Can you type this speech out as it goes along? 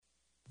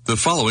The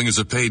following is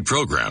a paid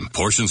program.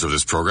 Portions of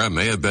this program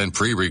may have been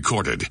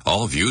pre-recorded.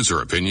 All views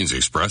or opinions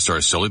expressed are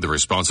solely the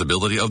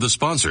responsibility of the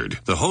sponsored.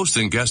 The host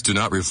and guests do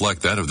not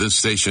reflect that of this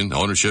station,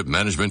 ownership,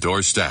 management,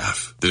 or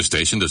staff. This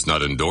station does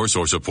not endorse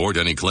or support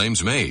any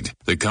claims made.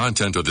 The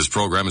content of this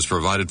program is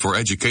provided for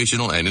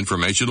educational and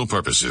informational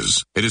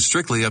purposes. It is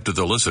strictly up to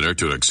the listener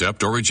to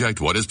accept or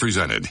reject what is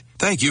presented.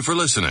 Thank you for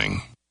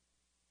listening.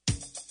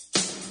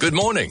 Good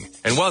morning,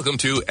 and welcome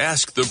to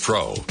Ask the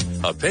Pro,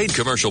 a paid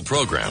commercial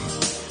program.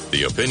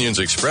 The opinions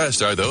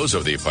expressed are those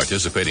of the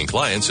participating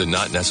clients and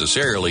not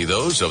necessarily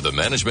those of the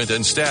management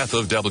and staff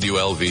of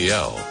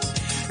WLVL.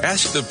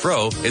 Ask the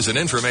Pro is an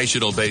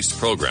informational-based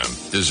program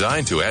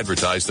designed to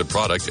advertise the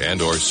product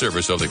and or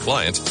service of the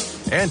client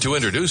and to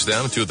introduce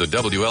them to the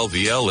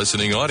WLVL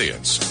listening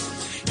audience.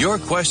 Your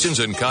questions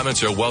and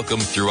comments are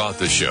welcome throughout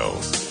the show.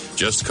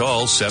 Just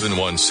call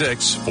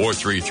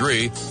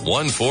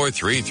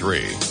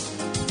 716-433-1433.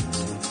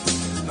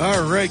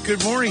 All right,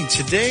 good morning.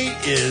 Today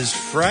is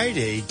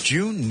Friday,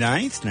 June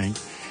 9th,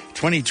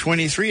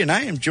 2023, and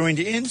I am joined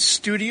in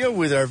studio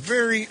with our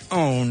very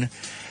own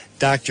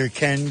Dr.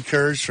 Ken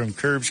Kurbs from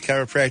Kurbs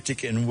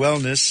Chiropractic and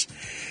Wellness,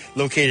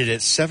 located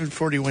at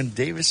 741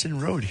 Davison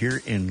Road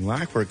here in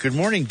Lockport. Good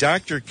morning,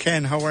 Dr.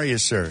 Ken. How are you,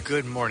 sir?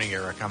 Good morning,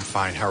 Eric. I'm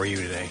fine. How are you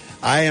today?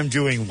 I am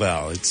doing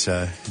well. It's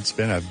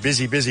been a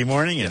busy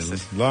morning and a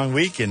long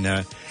week,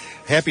 and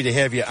happy to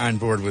have you on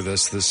board with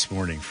us this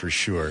morning, for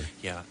sure.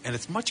 Yeah, and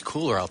it's much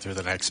cooler out there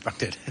than I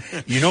expected.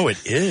 You know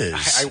it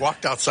is. I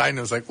walked outside and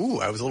I was like,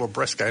 ooh, I was a little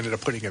brisk. I ended up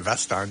putting a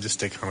vest on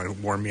just to kind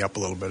of warm me up a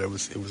little bit. It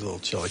was a little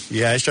chilly.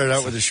 Yeah, I started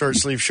out with a short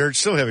sleeve shirt,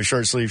 still have a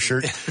short sleeve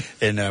shirt,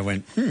 and I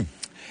went,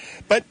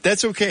 But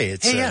that's okay.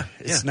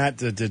 It's not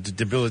the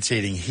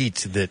debilitating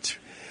heat that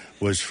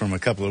was from a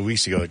couple of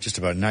weeks ago. It just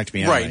about knocked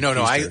me out. Right. No.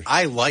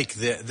 I like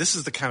this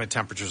is the kind of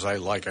temperatures I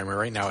like. I mean,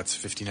 right now it's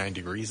 59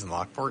 degrees in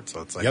Lockport,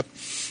 so it's like,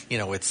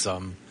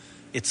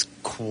 it's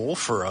cool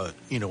for a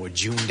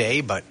June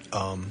day, but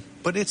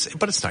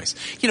it's nice.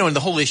 And the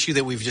whole issue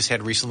that we've just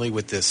had recently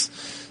with this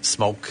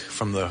smoke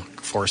from the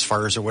forest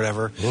fires or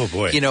whatever. Oh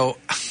boy.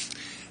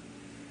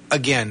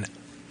 Again,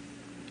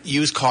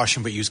 use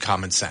caution, but use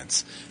common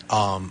sense.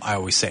 I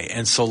always say.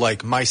 And so,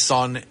 like, my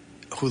son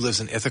who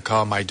lives in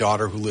Ithaca, my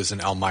daughter who lives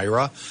in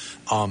Elmira,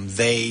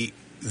 they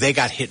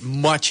got hit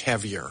much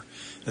heavier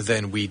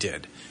than we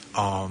did.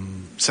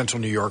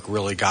 Central New York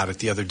really got it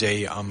the other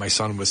day. My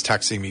son was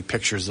texting me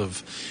pictures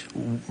of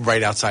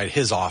right outside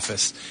his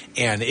office,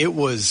 and it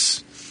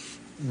was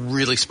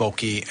really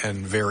smoky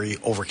and very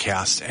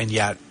overcast, and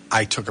yet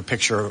I took a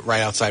picture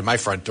right outside my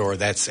front door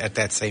that's at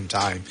that same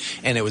time,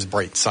 and it was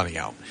bright sunny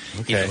out.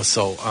 Okay.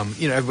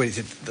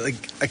 Everybody, like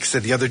I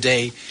said the other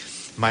day,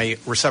 my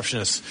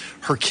receptionist,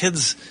 her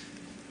kids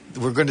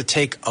were going to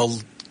take a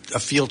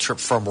field trip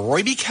from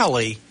Roy B.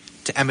 Kelly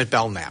to Emmett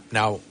Belknap.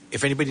 Now,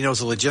 if anybody knows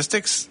the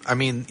logistics, I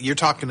mean, you're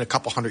talking a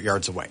couple 100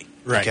 yards away.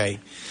 Right. Okay.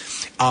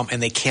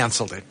 And they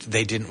canceled it.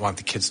 They didn't want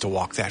the kids to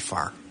walk that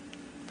far.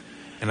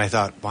 And I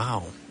thought,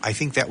 wow, I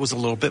think that was a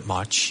little bit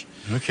much.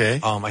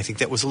 Okay. I think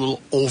that was a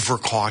little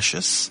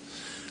overcautious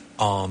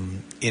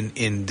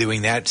in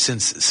doing that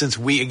since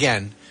we,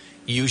 again,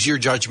 use your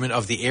judgment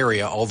of the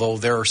area, although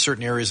there are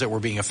certain areas that were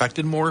being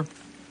affected more.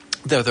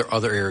 There are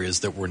other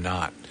areas that were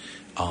not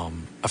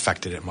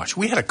affected it much.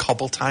 We had a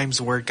couple times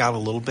where it got a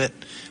little bit,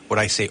 what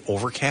I say,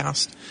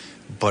 overcast,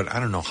 but I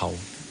don't know how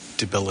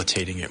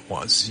debilitating it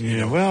was.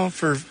 Well,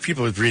 for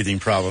people with breathing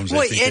problems,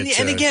 I think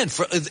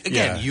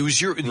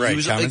use your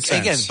common sense.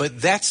 Again, but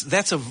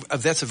that's a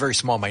very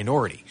small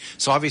minority.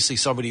 So obviously,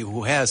 somebody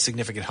who has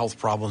significant health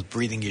problems,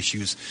 breathing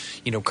issues,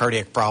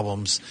 cardiac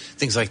problems,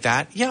 things like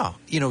that. Yeah,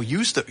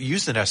 use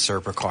the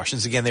necessary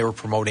precautions. Again, they were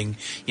promoting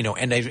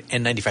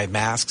N95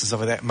 masks and stuff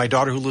like that. My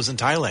daughter who lives in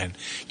Thailand,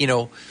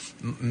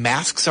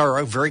 masks are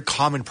a very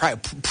common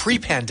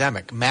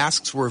pre-pandemic.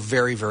 Masks were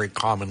very, very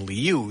commonly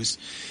used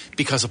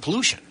because of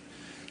pollution.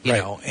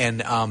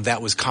 And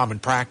that was common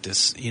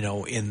practice,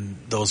 in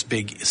those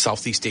big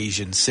Southeast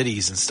Asian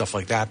cities and stuff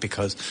like that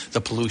because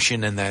the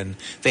pollution. And then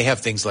they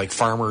have things like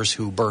farmers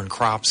who burn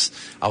crops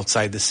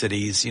outside the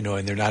cities,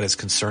 and they're not as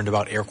concerned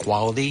about air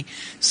quality.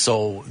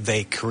 So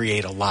they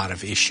create a lot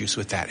of issues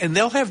with that. And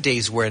they'll have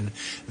days when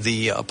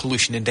the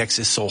pollution index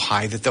is so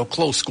high that they'll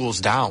close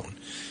schools down.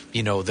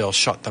 They'll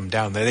shut them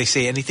down. They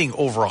say anything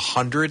over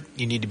 100,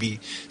 you need to be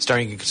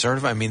starting to get concerned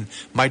about. I mean,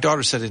 my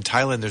daughter said in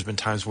Thailand there's been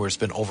times where it's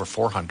been over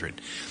 400,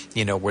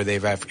 where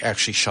they've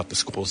actually shut the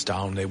schools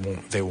down. They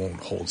won't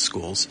hold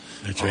schools.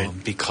 That's right.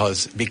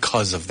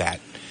 Because of that.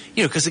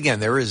 Because again,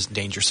 there is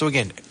danger. So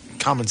again,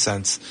 common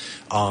sense.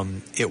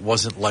 It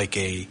wasn't like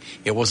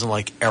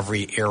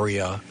every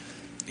area,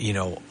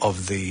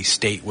 of the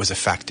state was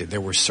affected.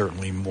 There were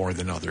certainly more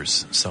than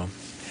others. So,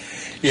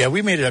 yeah,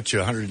 we made it up to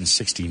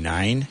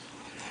 169.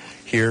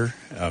 Here,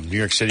 New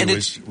York City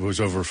was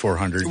over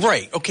 400.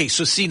 Right. Okay.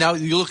 So see, now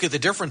you look at the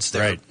difference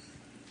there. Right.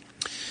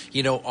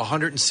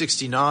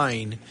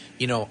 169.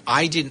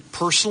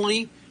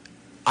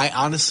 I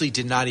honestly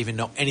did not even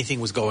know anything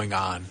was going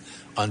on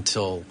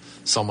until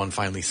someone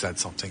finally said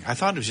something. I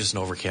thought it was just an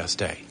overcast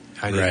day.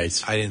 I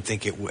didn't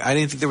think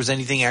there was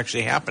anything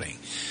actually happening.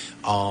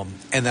 And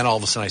then all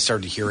of a sudden I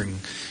started hearing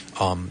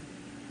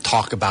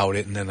talk about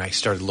it, and then I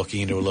started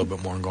looking into it a little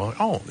bit more and going,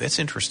 oh, that's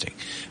interesting.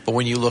 But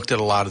when you looked at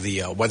a lot of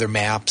the weather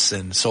maps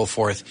and so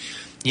forth,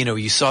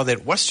 you saw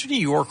that Western New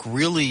York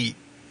really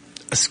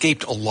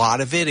escaped a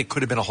lot of it. It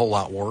could have been a whole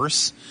lot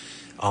worse,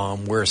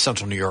 where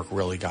Central New York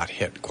really got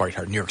hit quite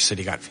hard. New York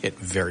City got hit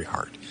very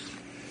hard.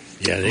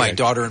 Yeah, my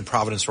daughter in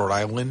Providence, Rhode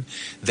Island,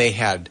 they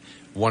had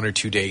 1 or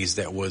 2 days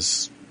that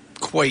was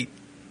quite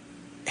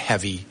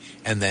heavy,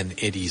 and then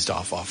it eased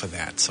off of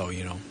that. So,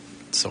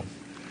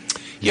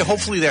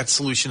 hopefully that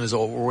solution is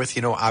over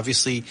with.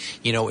 Obviously,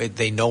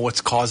 they know what's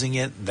causing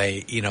it.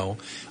 They, a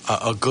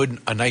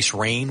nice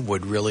rain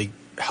would really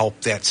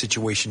help that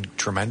situation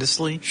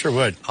tremendously. Sure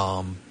would.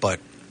 But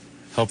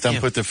help them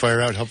put the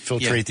fire out, help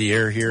filtrate the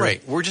air here.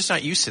 Right. We're just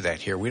not used to that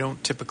here. We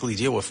don't typically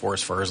deal with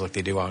forest fires like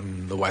they do out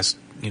in the West,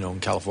 in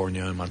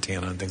California and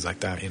Montana and things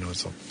like that,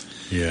 so.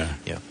 Yeah.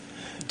 Yeah.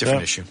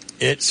 Different issue.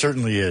 It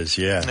certainly is,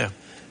 yeah.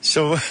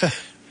 So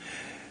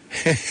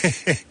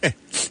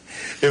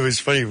it was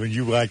funny when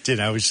you walked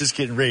in. I was just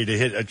getting ready to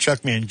hit a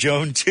Chuckman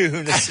Joan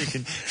tune.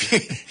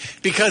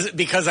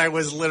 because I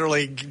was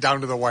literally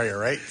down to the wire,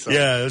 right? So,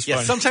 yeah, it was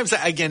fun. Sometimes,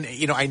 again,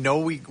 I know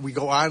we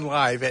go on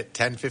live at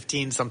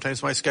 10:15.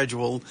 Sometimes my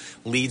schedule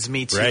leads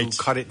me to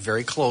cut it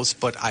very close,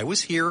 but I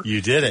was here.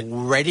 You did it.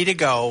 Ready to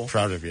go.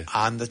 Proud of you.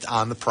 On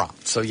the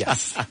prompt. So,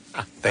 yes.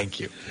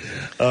 Thank you.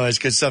 Oh, it's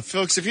good stuff.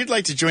 Folks, if you'd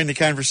like to join the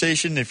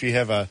conversation, if you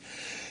have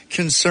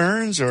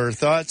concerns or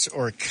thoughts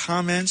or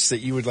comments that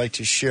you would like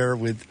to share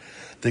with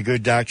the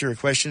good doctor or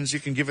questions, you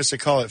can give us a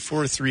call at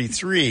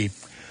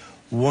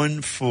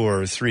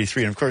 433-1433.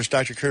 And, of course,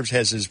 Dr. Kurbs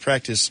has his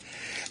practice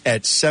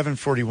at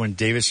 741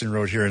 Davison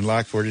Road here in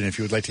Lockport. And if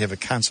you would like to have a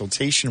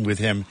consultation with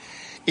him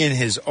in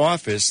his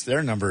office,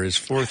 their number is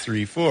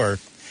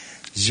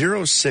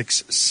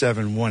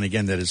 434-0671.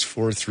 Again, that is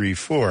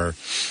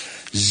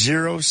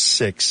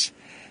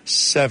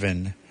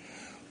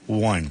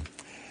 434-0671.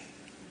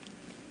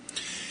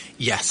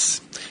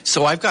 Yes.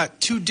 So I've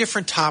got 2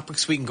 different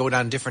topics. We can go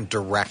down different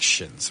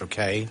directions,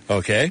 okay?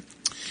 Okay.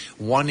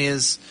 One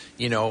is,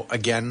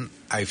 again,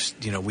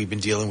 we've been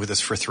dealing with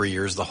this for 3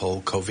 years, the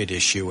whole COVID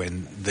issue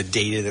and the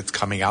data that's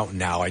coming out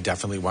now. I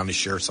definitely want to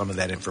share some of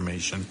that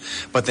information.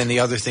 But then the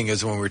other thing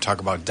is when we talk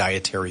about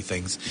dietary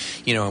things,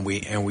 and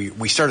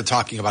we started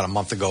talking about a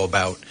month ago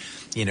about,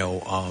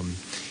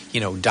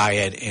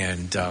 diet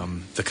and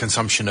the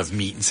consumption of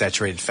meat and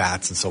saturated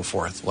fats and so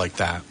forth like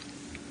that.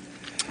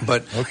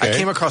 But I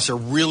came across a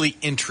really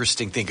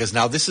interesting thing because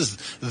now this is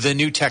the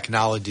new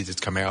technology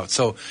that's coming out.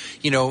 So,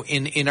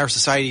 in our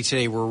society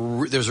today,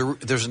 there's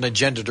an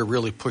agenda to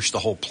really push the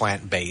whole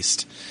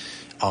plant-based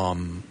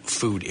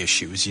food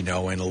issues, and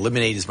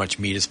eliminate as much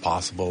meat as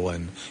possible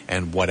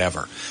and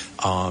whatever.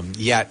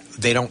 Yet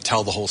they don't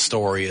tell the whole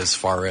story as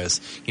far as,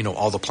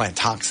 all the plant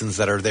toxins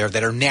that are there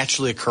that are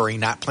naturally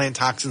occurring, not plant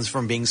toxins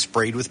from being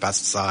sprayed with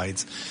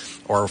pesticides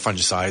or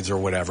fungicides or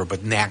whatever,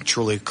 but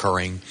naturally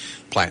occurring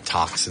plant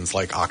toxins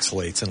like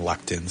oxalates and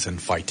lectins and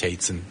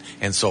phytates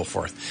and so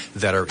forth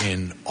that are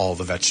in all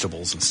the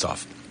vegetables and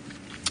stuff.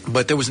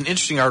 But there was an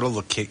interesting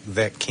article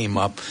that came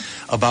up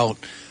about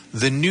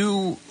the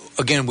new,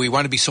 again, we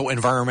want to be so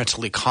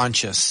environmentally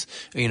conscious.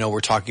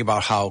 We're talking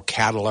about how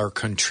cattle are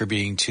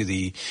contributing to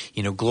the,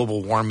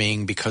 global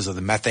warming because of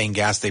the methane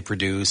gas they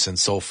produce and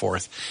so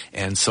forth.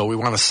 And so we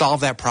want to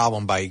solve that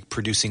problem by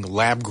producing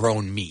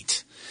lab-grown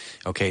meat.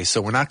 Okay,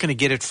 so we're not going to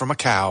get it from a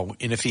cow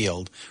in a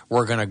field.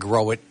 We're going to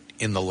grow it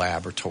in the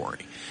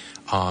laboratory.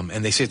 And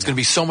they say it's going to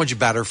be so much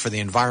better for the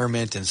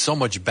environment and so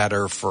much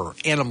better for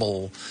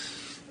animal,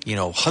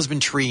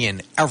 husbandry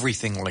and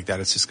everything like that.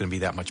 It's just going to be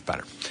that much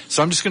better.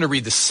 So I'm just going to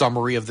read the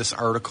summary of this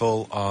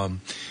article.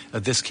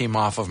 This came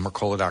off of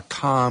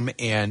Mercola.com,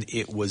 and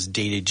it was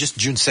dated just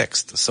June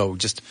 6th, so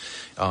just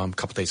a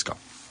couple days ago.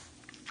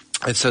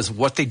 It says,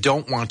 what they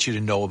don't want you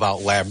to know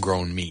about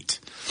lab-grown meat.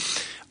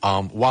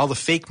 While the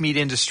fake meat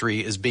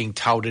industry is being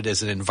touted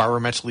as an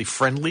environmentally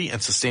friendly and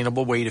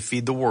sustainable way to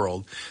feed the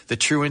world, the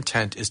true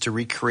intent is to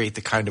recreate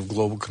the kind of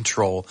global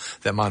control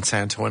that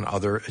Monsanto and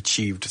others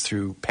achieved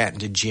through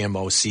patented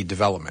GMO seed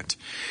development.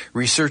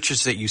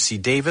 Researchers at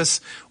UC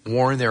Davis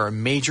warn there are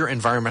major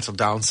environmental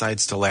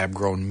downsides to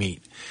lab-grown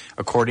meat.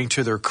 According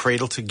to their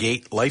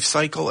cradle-to-gate life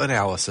cycle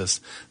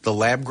analysis, the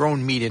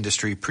lab-grown meat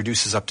industry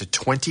produces up to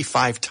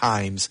 25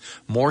 times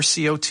more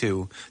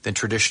CO2 than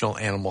traditional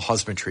animal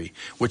husbandry,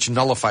 which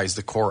nullifies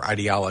the core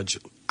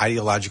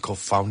ideological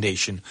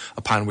foundation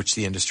upon which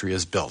the industry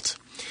is built.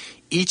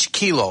 Each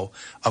kilo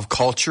of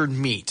cultured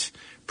meat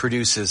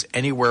produces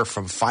anywhere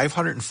from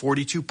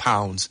 542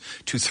 pounds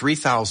to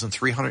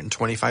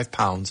 3,325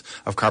 pounds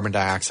of carbon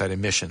dioxide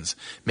emissions,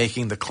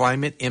 making the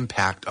climate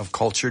impact of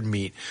cultured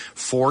meat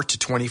 4 to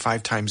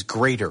 25 times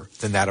greater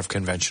than that of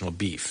conventional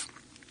beef.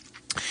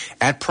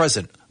 At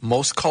present,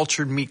 most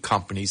cultured meat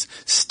companies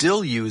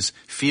still use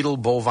fetal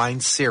bovine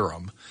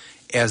serum,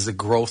 as the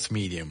growth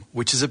medium,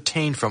 which is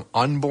obtained from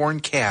unborn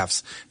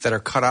calves that are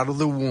cut out of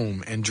the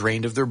womb and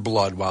drained of their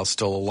blood while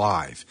still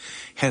alive.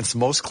 Hence,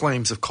 most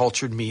claims of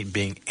cultured meat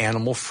being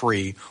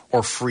animal-free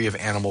or free of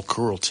animal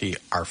cruelty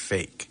are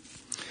fake.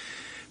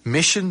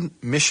 Mission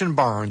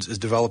Barnes is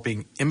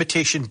developing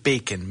imitation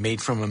bacon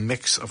made from a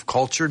mix of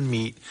cultured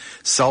meat,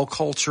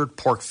 cell-cultured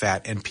pork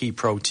fat, and pea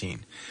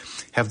protein.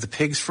 Have the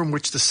pigs from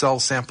which the cell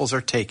samples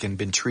are taken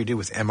been treated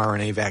with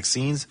mRNA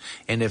vaccines?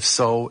 And if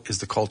so, is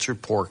the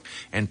cultured pork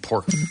and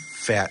pork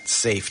fat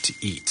safe to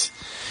eat?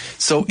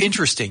 So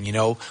interesting,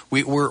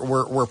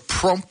 we're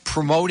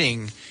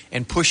promoting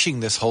and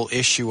pushing this whole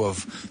issue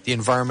of the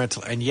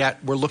environmental, and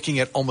yet we're looking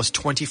at almost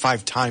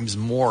 25 times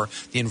more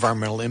the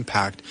environmental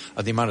impact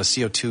of the amount of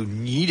CO2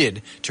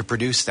 needed to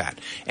produce that.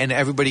 And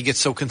everybody gets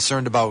so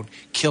concerned about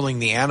killing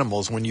the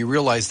animals when you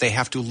realize they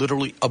have to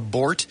literally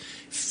abort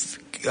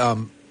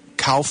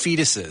cow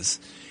fetuses,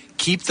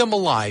 keep them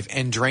alive,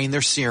 and drain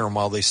their serum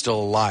while they're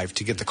still alive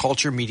to get the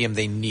culture medium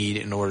they need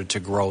in order to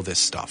grow this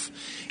stuff.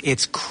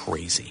 It's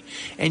crazy.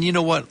 And you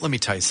know what? Let me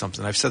tell you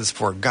something. I've said this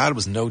before. God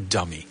was no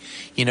dummy.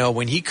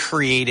 When he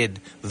created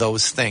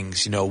those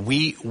things,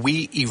 we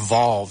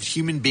evolved.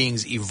 Human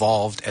beings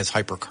evolved as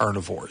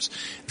hypercarnivores.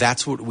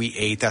 That's what we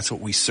ate. That's what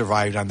we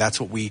survived on. That's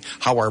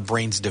how our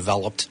brains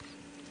developed,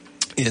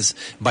 is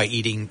by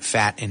eating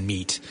fat and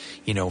meat,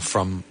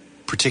 from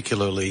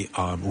particularly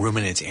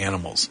ruminant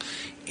animals.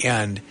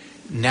 And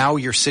now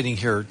you're sitting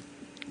here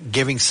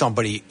giving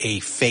somebody a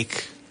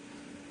fake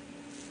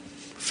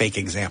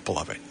example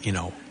of it.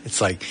 It's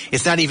like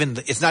it's not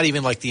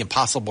even like the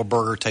Impossible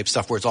Burger type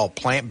stuff where it's all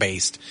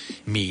plant-based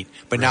meat,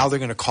 but now they're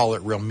going to call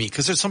it real meat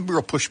because there's some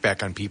real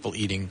pushback on people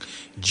eating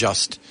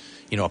just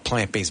a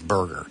plant-based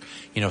burger.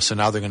 So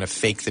now they're going to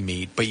fake the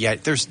meat, but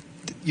yet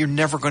you're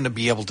never going to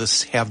be able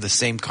to have the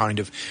same kind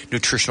of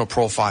nutritional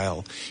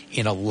profile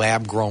in a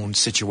lab-grown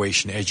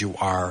situation as you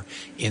are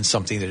in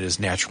something that is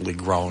naturally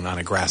grown on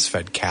a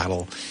grass-fed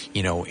cattle,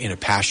 in a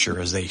pasture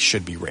as they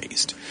should be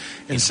raised.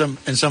 And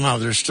somehow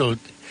they're still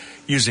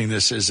using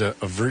this as a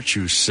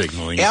virtue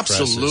signaling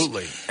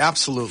Absolutely. process.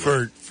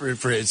 Absolutely.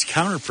 For it's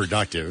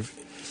counterproductive.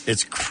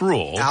 It's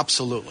cruel.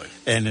 Absolutely.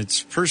 And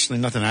it's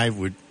personally nothing I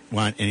would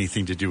want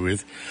anything to do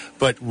with.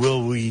 But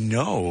will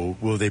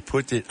they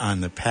put it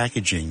on the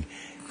packaging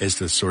as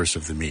the source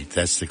of the meat?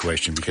 That's the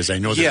question, because I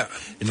know that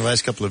in the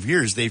last couple of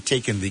years they've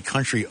taken the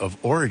country of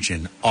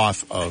origin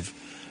off of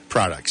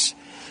products.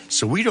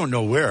 So we don't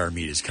know where our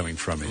meat is coming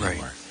from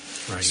anymore.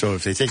 Right. So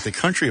if they take the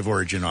country of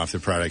origin off the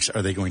products,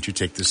 are they going to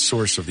take the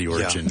source of the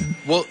origin? Yeah.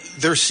 Well,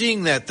 they're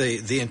seeing that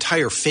the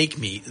entire fake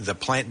meat, the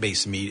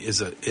plant-based meat,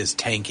 is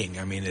tanking.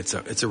 I mean, it's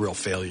a real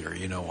failure.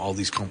 All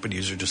these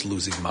companies are just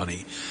losing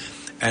money.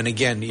 And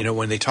again,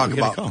 when they talk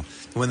about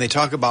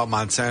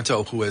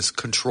Monsanto, who has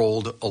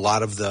controlled a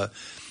lot of the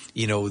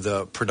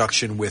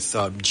production with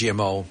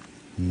GMO,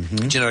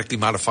 genetically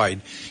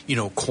modified,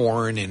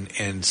 corn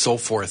and so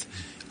forth,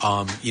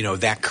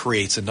 that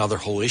creates another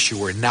whole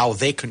issue where now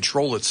they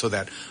control it so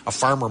that a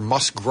farmer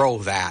must grow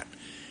that.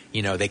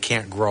 They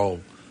can't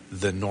grow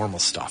the normal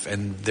stuff,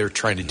 and they're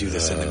trying to do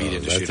this in the meat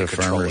industry to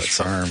control it.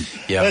 Farm.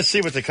 Yeah. Let's see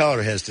what the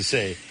caller has to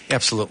say.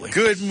 Absolutely.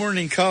 Good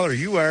morning, caller.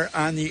 You are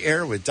on the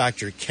air with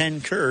Dr.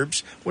 Ken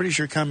Kurbs. What is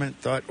your comment,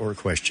 thought, or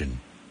question?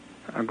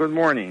 Good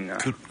morning.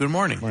 Good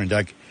morning. Morning,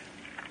 Doug.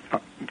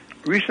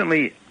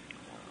 Recently,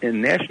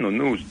 in national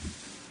news,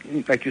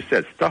 like you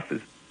said, stuff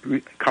is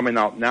coming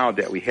out now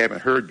that we haven't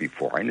heard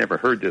before. I never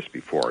heard this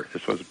before.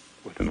 This was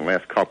within the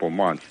last couple of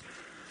months.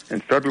 In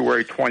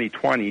February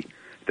 2020,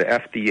 the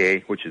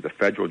FDA, which is the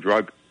Federal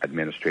Drug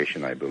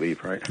Administration, I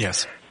believe, right?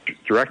 Yes.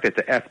 Directed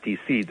the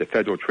FTC, the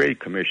Federal Trade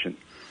Commission,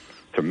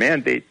 to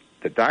mandate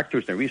that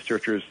doctors and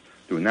researchers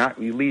do not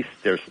release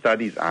their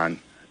studies on.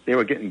 They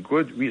were getting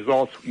good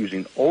results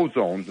using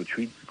ozone to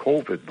treat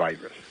COVID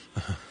virus.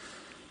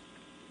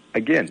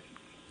 Again,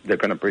 they're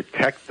going to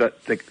protect the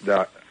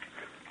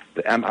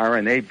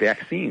mRNA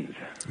vaccines.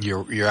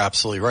 You're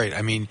absolutely right.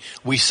 I mean,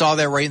 we saw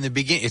that right in the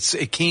beginning.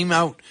 It came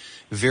out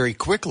very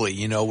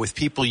quickly, with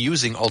people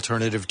using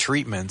alternative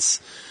treatments.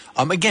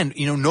 Again,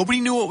 nobody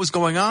knew what was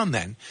going on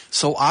then.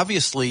 So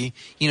obviously,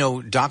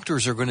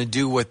 doctors are going to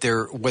do what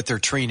they're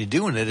trained to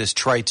do, and it is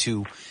try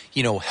to,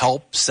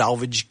 help,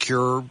 salvage,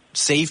 cure,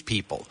 save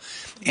people.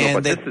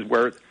 And this is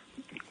where,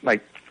 the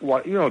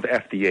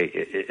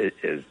FDA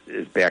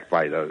is backed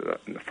by the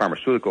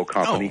pharmaceutical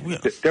company. Oh,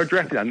 yes. They're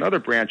directing another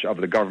branch of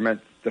the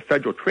government, the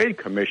Federal Trade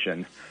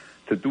Commission,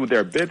 to do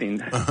their bidding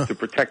to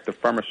protect the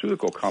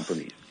pharmaceutical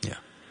companies. Yeah.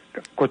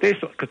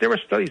 Because there were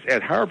studies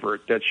at Harvard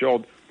that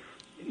showed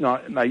now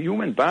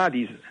human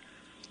bodies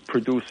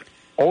produce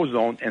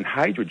ozone and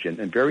hydrogen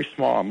in very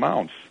small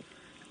amounts.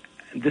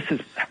 This is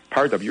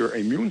part of your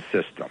immune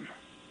system.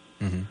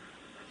 Mm-hmm.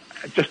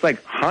 Just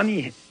like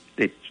honey,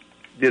 they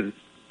did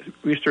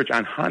research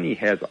on honey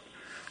has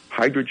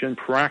hydrogen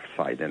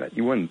peroxide in it.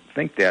 You wouldn't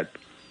think that.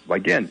 But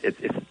again, it's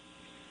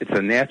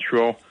a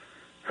natural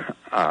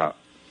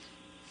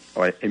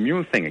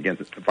immune thing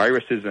against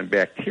viruses and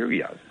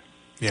bacteria.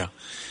 Yeah.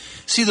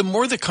 See, the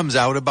more that comes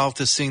out about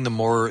this thing, the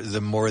more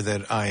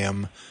that I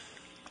am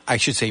I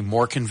should say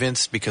more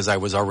convinced, because I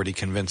was already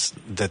convinced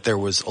that there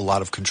was a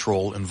lot of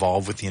control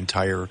involved with the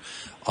entire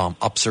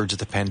upsurge of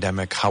the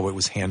pandemic, how it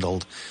was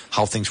handled,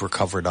 how things were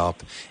covered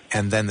up,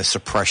 and then the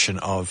suppression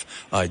of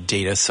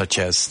data such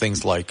as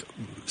things like,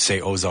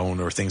 say, ozone,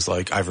 or things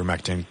like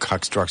ivermectin,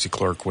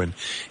 hydroxychloroquine,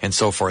 and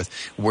so forth,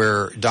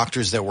 where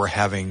doctors that were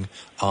having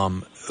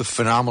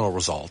phenomenal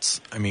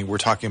results. I mean, we're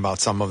talking about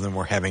some of them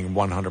were having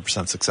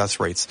 100% success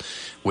rates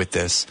with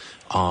this,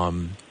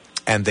 and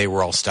they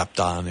were all stepped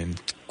on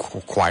and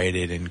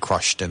quieted and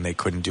crushed, and they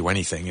couldn't do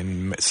anything,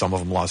 and some of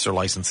them lost their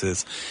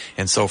licenses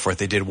and so forth.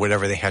 They did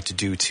whatever they had to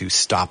do to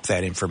stop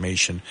that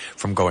information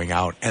from going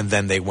out, and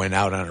then they went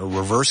out on a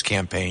reverse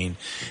campaign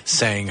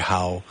saying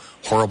how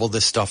horrible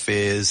this stuff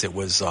is. It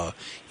was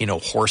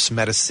horse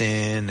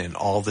medicine and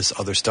all this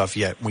other stuff,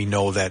 yet we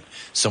know that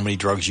so many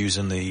drugs used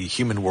in the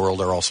human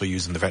world are also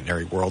used in the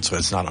veterinary world, so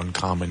it's not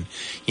uncommon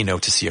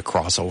to see a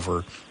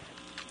crossover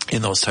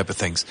in those type of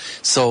things.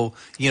 So,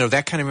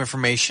 that kind of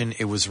information,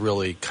 it was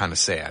really kind of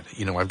sad.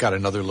 I've got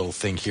another little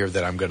thing here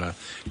that I'm going to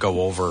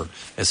go over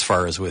as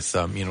far as with,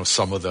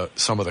 some of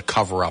the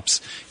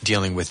cover-ups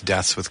dealing with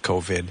deaths with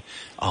COVID,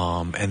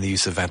 and the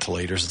use of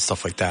ventilators and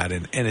stuff like that.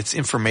 And it's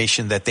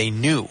information that they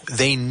knew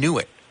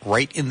it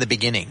right in the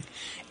beginning,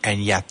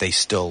 and yet they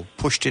still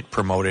pushed it,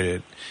 promoted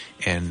it,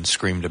 and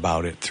screamed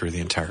about it through the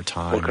entire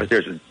time. Well, because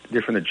there's a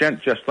different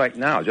agenda, just like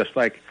now,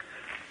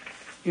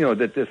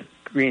 that this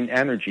green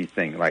energy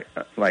thing, like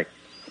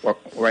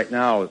right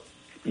now,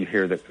 you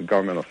hear the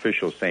government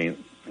officials saying,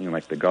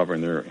 like the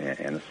governor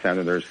and the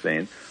senators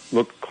saying,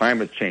 "Look,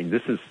 climate change.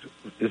 This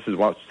is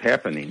what's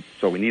happening.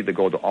 So we need to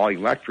go to all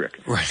electric."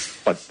 Right.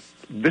 But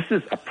this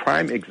is a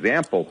prime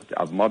example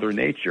of Mother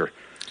Nature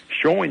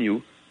showing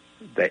you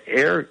the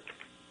air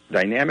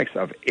dynamics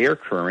of air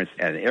currents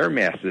and air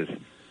masses.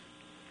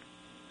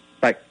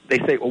 Like they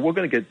say, well, we're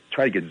going to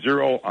try to get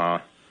zero.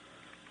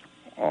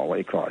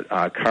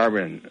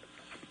 Carbon.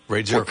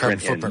 Right, zero carbon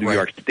footprint in New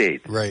York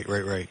State. Right.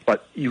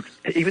 But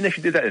even if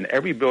you did that in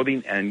every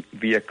building and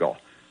vehicle,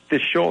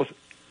 this shows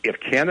if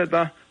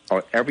Canada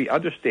or every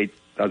other state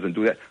doesn't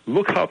do that,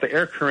 look how the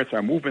air currents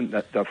are moving.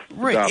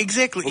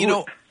 Exactly.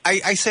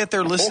 I sat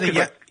there listening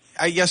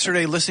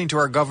yesterday, listening to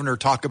our governor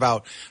talk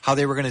about how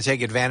they were going to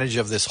take advantage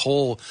of this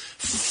whole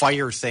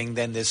fire thing,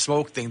 then this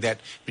smoke thing, that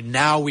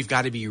now we've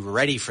got to be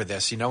ready for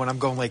this, and I'm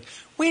going like,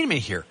 wait a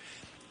minute here.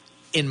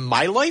 In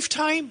my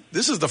lifetime,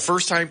 this is the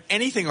first time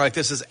anything like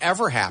this has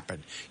ever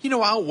happened.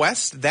 Out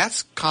west,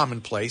 that's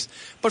commonplace.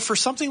 But for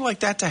something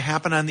like that to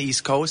happen on the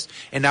East Coast,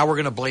 and now we're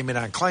going to blame it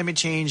on climate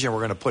change, and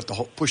we're going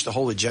to push the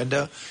whole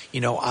agenda,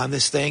 on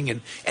this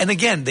thing. And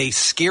again, they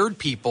scared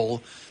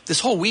people this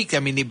whole week. I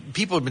mean,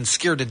 people have been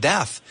scared to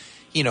death,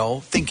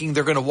 thinking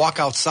they're going to walk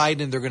outside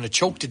and they're going to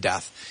choke to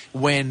death.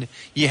 When,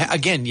 you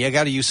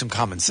got to use some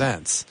common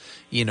sense,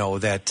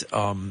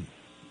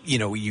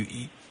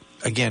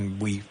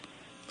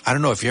 I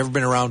don't know if you've ever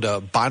been around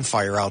a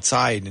bonfire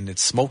outside and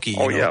it's smoky.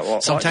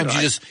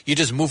 Sometimes you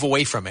just move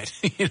away from it.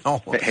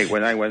 Hey,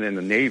 when I went in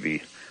the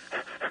Navy,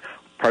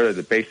 part of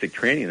the basic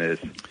training is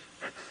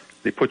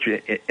they put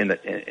you in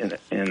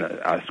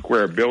a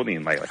square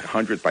building, like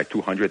 100 by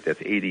 200.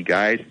 That's 80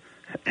 guys,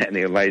 and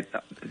they light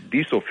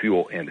diesel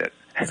fuel in it.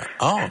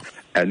 Oh.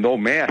 And no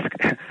mask.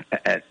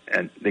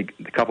 And the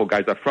couple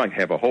guys up front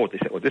have a hose. They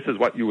said, "Well, this is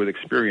what you would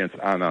experience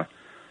on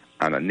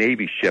a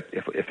Navy ship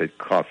if it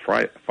caught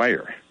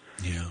fire."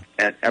 Yeah.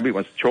 And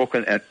everyone's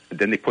choking, and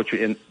then they put you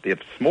in. They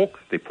have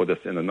smoke. They put us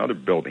in another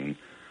building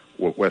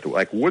with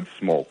like wood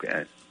smoke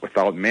and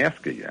without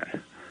mask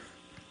again.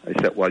 I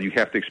said, "Well, you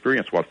have to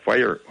experience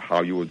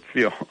how you would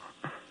feel."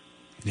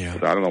 Yeah.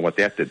 So I don't know what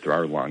that did to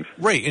our lungs.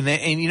 Right, and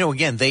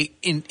again, they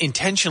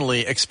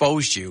intentionally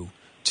exposed you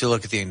to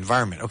look at the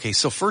environment. Okay,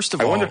 so first of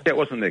all, I wonder if that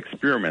wasn't an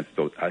experiment,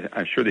 though.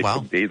 I'm sure they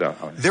took data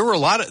on it. There were a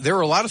lot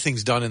of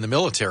things done in the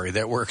military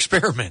that were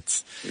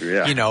experiments.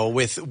 Yeah.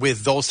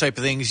 With those type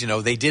of things.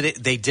 They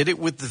did it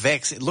with the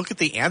vaccine. Look at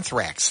the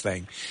anthrax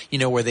thing.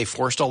 Where they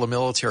forced all the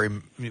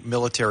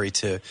military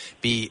to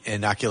be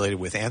inoculated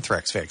with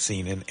anthrax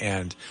vaccine,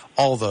 and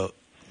all the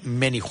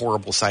many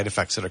horrible side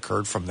effects that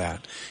occurred from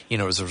that,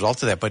 as a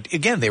result of that. But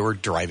again, they were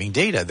deriving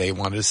data. They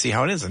wanted to see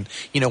how it is. And,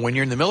 when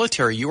you're in the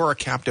military, you are a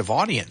captive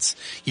audience.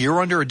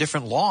 You're under a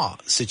different law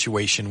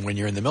situation when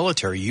you're in the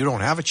military. You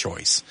don't have a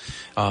choice.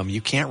 You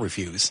can't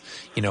refuse,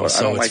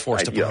 so it's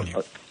forced upon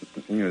you.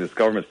 This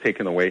government's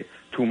taken away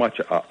too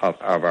much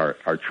of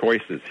our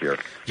choices here.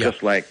 Yep.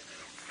 Just like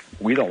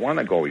we don't want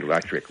to go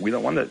electric. We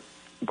don't want to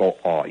go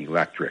all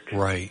electric.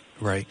 Right.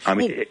 I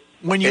mean,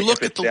 when you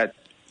look at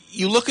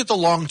you look at the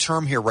long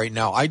term here right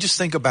now, I just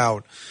think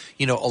about,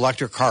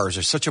 electric cars.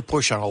 There's such a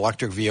push on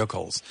electric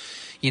vehicles,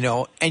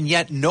 and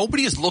yet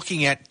nobody is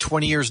looking at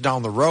 20 years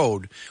down the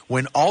road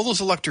when all those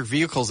electric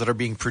vehicles that are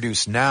being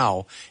produced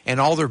now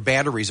and all their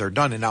batteries are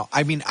done. And now,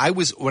 when I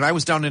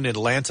was down in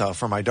Atlanta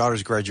for my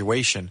daughter's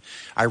graduation,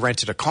 I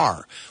rented a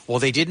car. Well,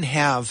 they didn't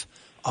have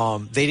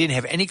They didn't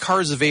have any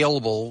cars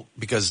available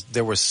because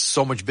there was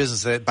so much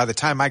business that by the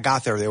time I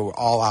got there, they were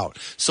all out.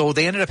 So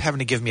they ended up having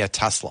to give me a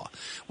Tesla.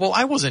 Well,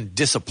 I wasn't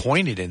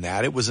disappointed in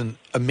that. It was an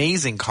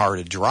amazing car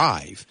to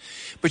drive.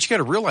 But you got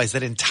to realize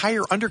that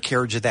entire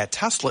undercarriage of that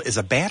Tesla is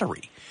a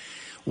battery.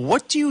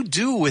 What do you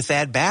do with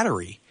that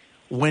battery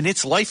when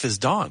its life is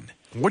done?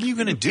 What are you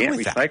going to do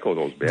with that? You can't recycle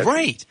those batteries.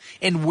 Right.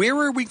 And where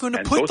are we going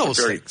to put those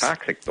are very things?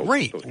 Toxic,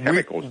 those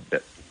chemicals.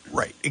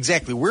 Right,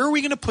 exactly. Where are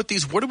we going to put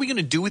these? What are we going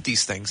to do with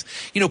these things?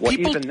 Well,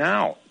 people even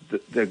now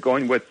they're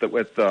going with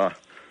what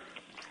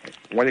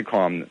do you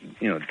call them?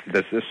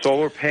 The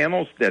solar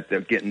panels that they're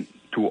getting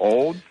too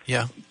old.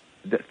 Yeah,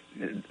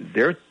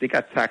 they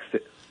got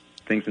toxic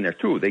things in there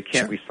too. They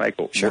can't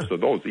recycle most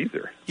of those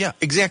either. Yeah,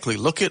 exactly.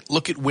 Look at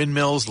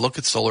windmills. Look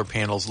at solar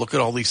panels. Look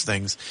at all these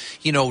things.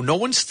 No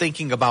one's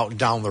thinking about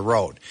down the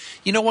road.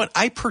 You know what?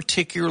 I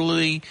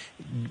particularly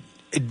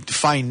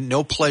find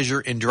no pleasure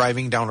in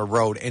driving down a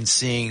road and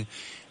seeing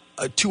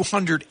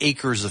 200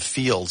 acres of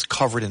fields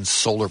covered in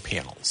solar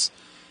panels.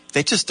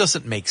 That just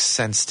doesn't make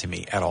sense to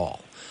me at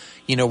all.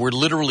 We're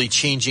literally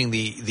changing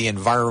the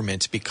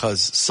environment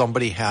because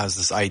somebody has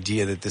this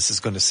idea that this is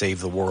going to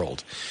save the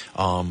world.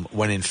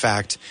 When in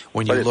fact,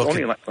 when you look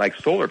only like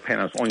solar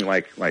panels, only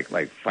like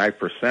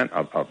 5%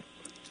 of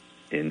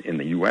in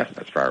the U.S.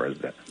 as far as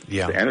the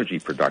energy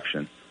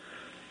production.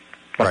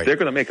 But they're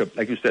going to make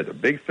like you said, a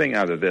big thing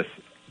out of this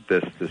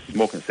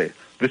smoke and say,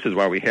 this is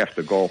why we have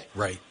to go.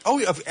 Right. Oh,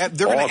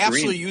 they're going to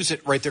absolutely use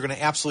it. Right. They're going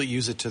to absolutely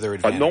use it to their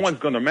advantage. But no one's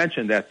going to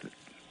mention that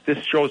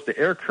this shows the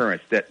air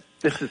currents, that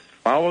this is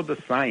follow the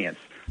science.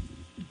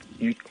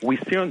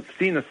 We've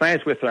seen the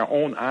science with our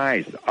own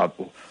eyes.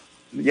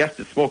 Yes,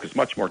 the smoke is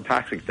much more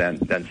toxic than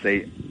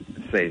say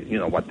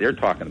what they're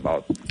talking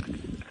about.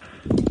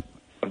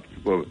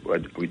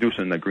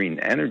 Reducing the green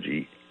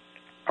energy,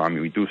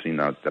 reducing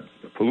the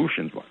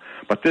pollution.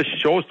 But this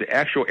shows the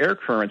actual air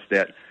currents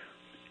that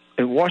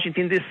in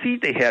Washington, D.C.,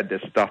 they had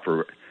this stuff.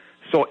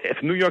 So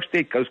if New York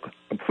State goes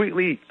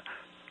completely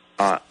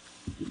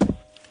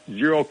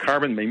zero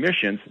carbon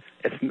emissions,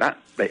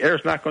 the air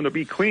is not going to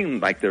be clean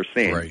like they're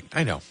saying. Right,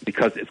 I know.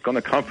 Because it's going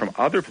to come from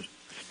other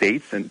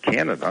states and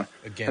Canada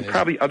and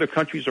probably other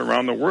countries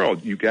around the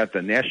world. You got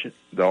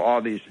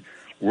all these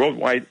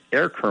worldwide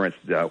air currents,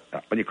 what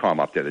do you call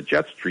them up there, the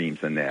jet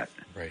streams and that.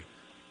 Right.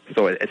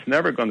 So it's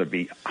never going to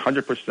be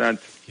 100%.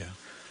 Yeah.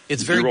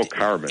 It's zero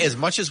carbon. As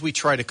much as we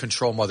try to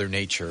control Mother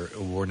Nature,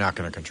 we're not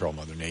going to control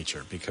Mother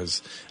Nature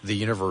because the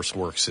universe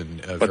works in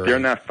But they're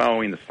not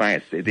following the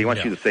science. They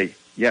want you to say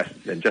yes,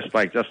 and just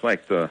like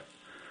the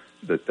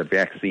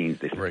vaccines.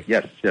 They say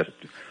yes.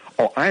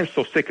 Oh, I'm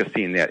so sick of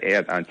seeing that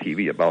ad on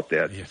TV about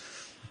that. Yeah.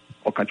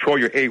 Oh, control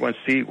your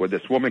A1C, where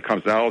this woman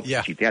comes out,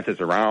 she dances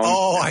around.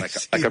 Oh,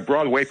 like a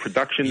Broadway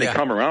production. They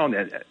come around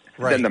and.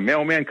 Right. Then the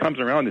mailman comes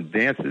around and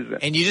dances.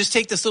 And you just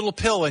take this little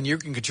pill and you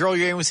can control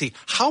your A1C.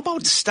 How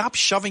about stop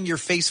shoving your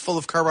face full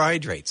of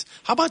carbohydrates?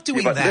 How about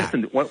doing that?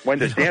 Listen, when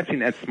they're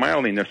dancing and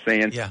smiling, they're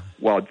saying,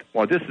 well,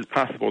 this is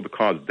possible to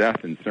cause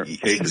death in certain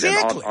cases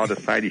and all the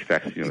side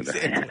effects.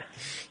 Exactly.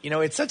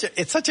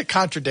 It's such a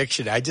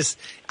contradiction.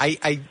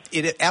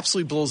 It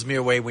absolutely blows me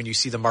away when you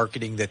see the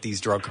marketing that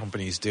these drug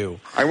companies do.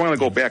 I want to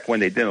go back when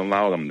they didn't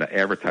allow them to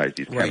advertise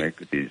these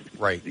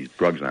these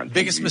drugs on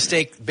biggest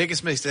TV.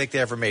 Biggest mistake they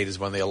ever made is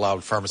when they allowed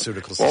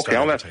pharmaceuticals to Okay,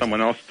 I'll let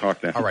someone else talk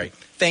then. All right.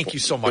 Thank you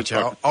so much.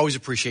 I always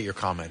appreciate your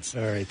comments.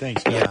 All right.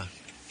 Thanks. Yeah.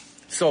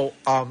 So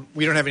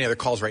we don't have any other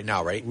calls right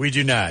now, right? We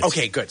do not.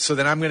 Okay, good. So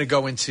then I'm going to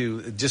go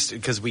into, just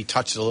because we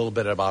touched a little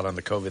bit about on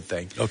the COVID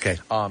thing. Okay.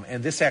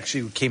 And this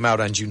actually came out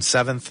on June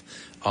 7th.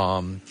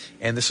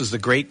 And this was the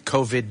Great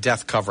COVID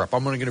Death Cover-Up.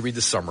 I'm only going to read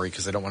the summary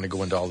because I don't want to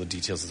go into all the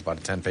details. It's about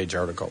a 10-page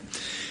article.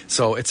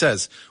 So it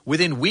says,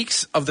 within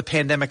weeks of the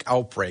pandemic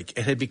outbreak,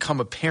 it had become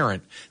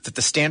apparent that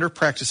the standard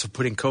practice of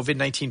putting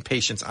COVID-19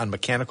 patients on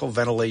mechanical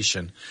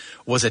ventilation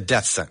was a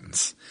death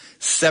sentence.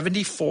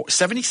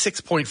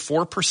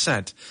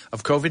 76.4%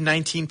 of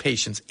COVID-19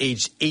 patients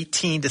aged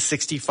 18 to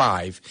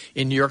 65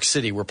 in New York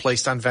City were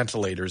placed on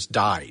ventilators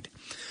died.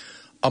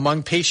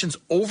 Among patients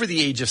over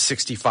the age of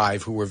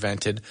 65 who were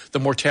vented, the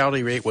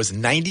mortality rate was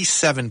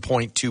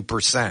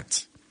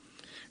 97.2%.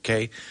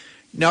 Okay?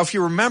 Now, if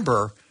you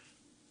remember,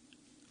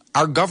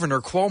 our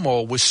governor,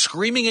 Cuomo, was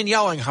screaming and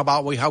yelling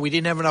how we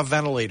didn't have enough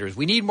ventilators.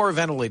 We need more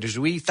ventilators.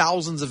 We need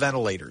thousands of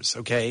ventilators,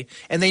 okay?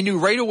 And they knew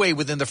right away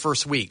within the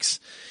first weeks.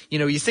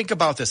 You think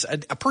about this.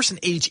 A person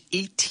age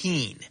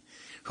 18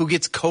 who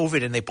gets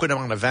COVID and they put him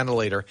on a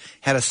ventilator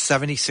had a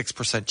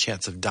 76%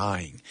 chance of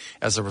dying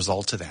as a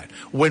result of that.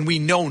 When we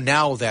know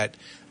now that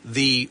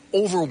the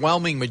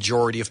overwhelming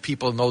majority of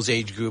people in those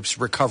age groups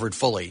recovered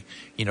fully,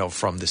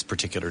 from this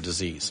particular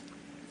disease.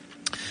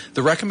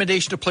 The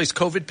recommendation to place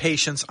COVID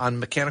patients on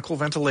mechanical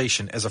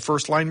ventilation as a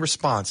first-line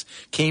response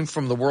came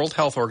from the World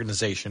Health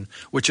Organization,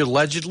 which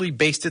allegedly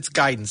based its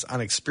guidance on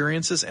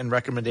experiences and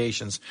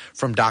recommendations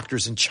from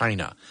doctors in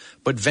China.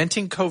 But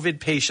venting COVID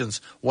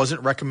patients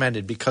wasn't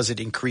recommended because it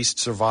increased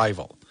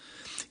survival.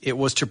 It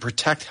was to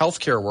protect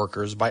healthcare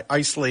workers by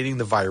isolating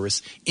the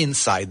virus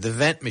inside the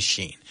vent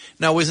machine.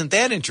 Now, isn't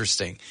that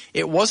interesting?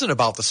 It wasn't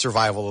about the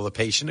survival of the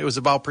patient. It was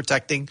about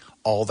protecting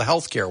all the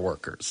healthcare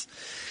workers.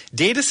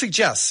 Data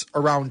suggests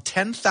around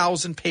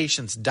 10,000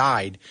 patients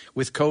died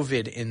with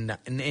COVID in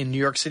New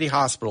York City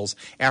hospitals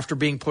after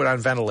being put on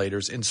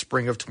ventilators in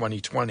spring of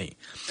 2020.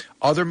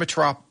 Other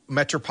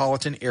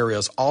metropolitan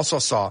areas also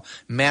saw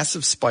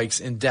massive spikes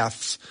in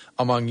deaths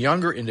among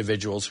younger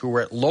individuals who were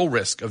at low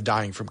risk of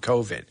dying from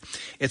COVID.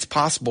 It's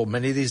possible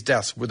many of these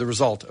deaths were the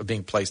result of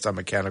being placed on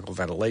mechanical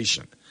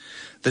ventilation.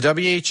 The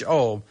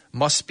WHO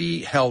must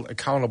be held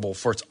accountable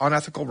for its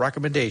unethical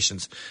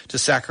recommendations to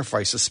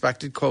sacrifice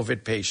suspected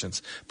COVID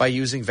patients by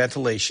using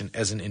ventilation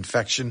as an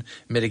infection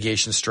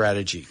mitigation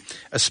strategy,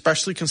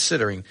 especially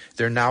considering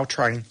they're now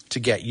trying to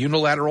get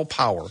unilateral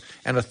power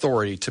and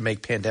authority to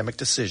make pandemic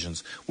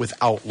decisions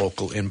without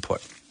local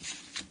input.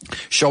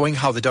 Showing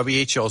how the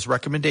WHO's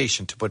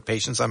recommendation to put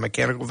patients on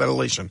mechanical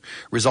ventilation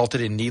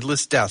resulted in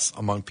needless deaths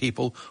among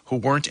people who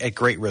weren't at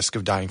great risk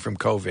of dying from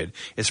COVID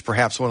is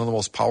perhaps one of the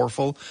most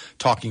powerful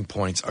talking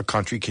points a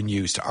country can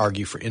use to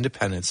argue for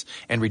independence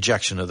and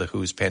rejection of the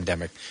WHO's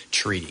pandemic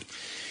treaty.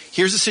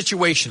 Here's the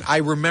situation. I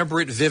remember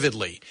it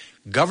vividly.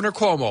 Governor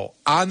Cuomo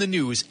on the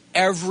news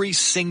every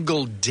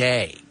single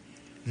day,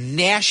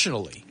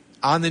 nationally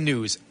on the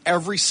news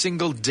every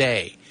single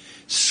day,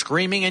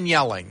 screaming and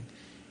yelling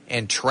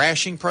and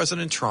trashing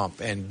President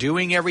Trump and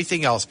doing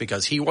everything else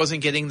because he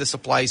wasn't getting the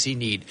supplies he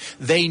needed.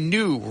 They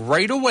knew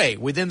right away,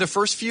 within the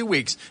first few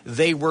weeks,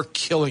 they were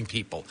killing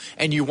people.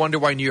 And you wonder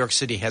why New York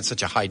City had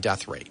such a high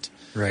death rate.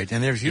 Right,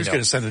 and he was going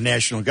to send the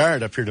National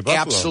Guard up here to Buffalo.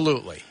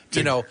 Absolutely.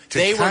 To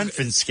they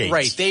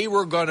confiscate. They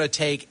were going to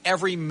take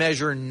every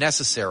measure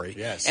necessary.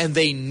 Yes. And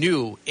they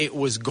knew it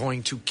was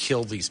going to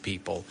kill these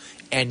people.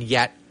 And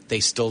yet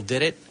they still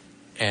did it,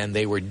 and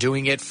they were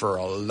doing it for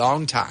a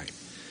long time.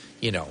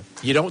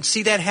 You don't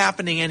see that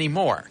happening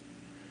anymore.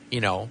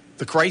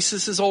 The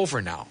crisis is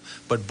over now.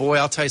 But boy,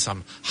 I'll tell you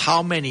something.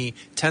 How many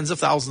tens of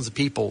thousands of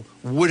people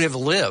would have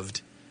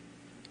lived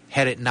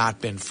had it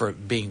not been for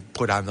being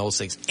put on those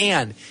things?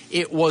 And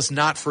it was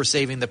not for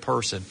saving the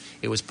person.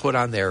 It was put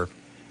on there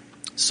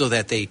so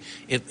that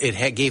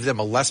it gave them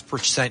a less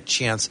percent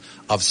chance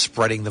of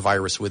spreading the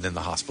virus within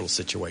the hospital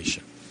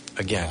situation.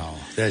 Again, wow,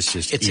 that's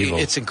just evil.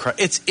 It's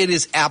incredible. It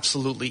is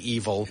absolutely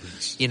evil.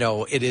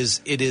 It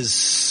is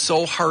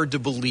so hard to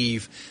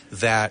believe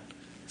that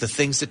the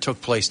things that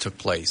took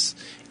place,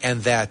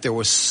 and that there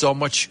was so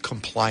much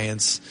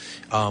compliance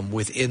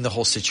within the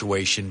whole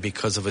situation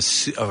because of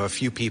a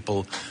few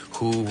people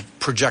who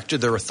projected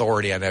their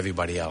authority on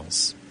everybody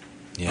else.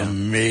 Yeah.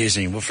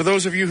 Amazing. Well, for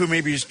those of you who may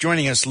be just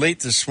joining us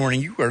late this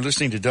morning, you are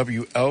listening to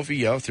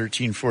WLVL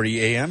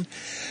 1340 AM.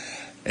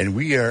 And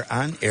we are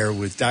on air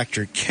with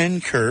Dr.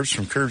 Ken Kurbs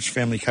from Kurbs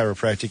Family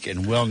Chiropractic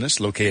and Wellness,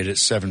 located at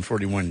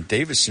 741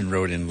 Davison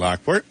Road in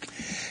Lockport.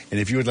 And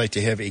if you would like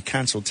to have a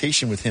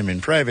consultation with him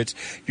in private,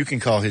 you can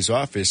call his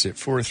office at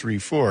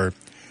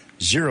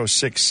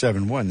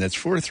 434-0671. That's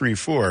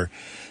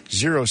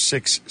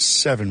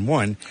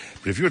 434-0671.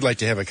 But if you would like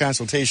to have a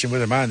consultation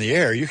with him on the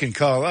air, you can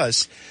call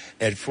us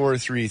at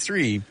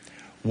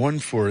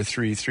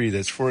 433-1433.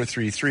 That's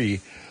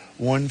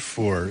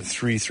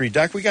 433-1433.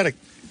 Doc, we got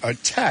a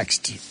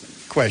text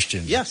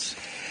question. Yes.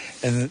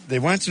 And they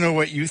want to know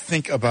what you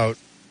think about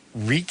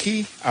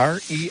Reiki,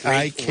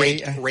 R-E-I-K.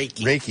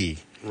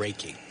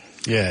 Reiki.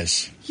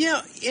 Yes.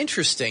 Yeah,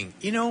 interesting.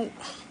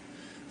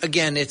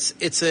 Again,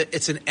 it's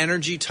an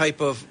energy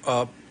type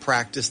of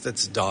practice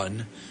that's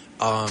done.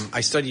 I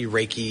studied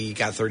Reiki,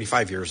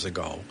 35 years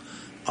ago.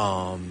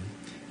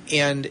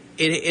 And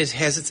it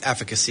has its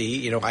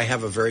efficacy. I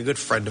have a very good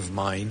friend of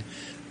mine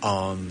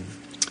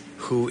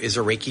who is a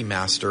Reiki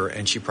master,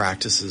 and she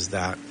practices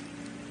that.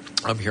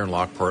 I'm here in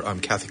Lockport. I'm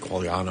Kathy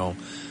Qualiano,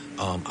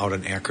 out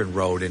on Akron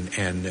Road,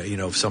 and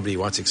if somebody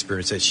wants to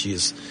experience it,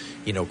 she's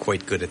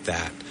quite good at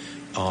that.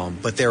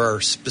 But there are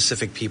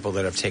specific people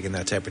that have taken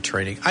that type of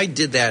training. I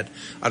did that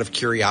out of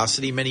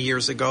curiosity many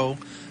years ago,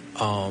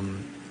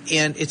 and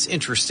it's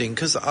interesting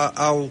because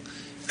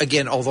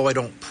Again, although I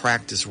don't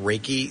practice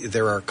Reiki,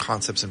 there are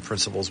concepts and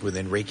principles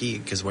within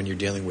Reiki because when you're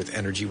dealing with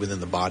energy within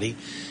the body,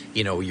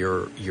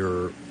 you're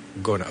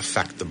going to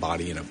affect the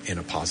body in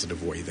a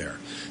positive way there.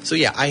 So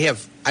yeah, I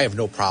have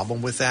no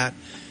problem with that.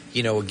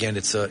 Again,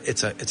 it's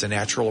a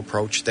natural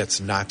approach that's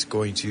not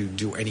going to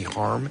do any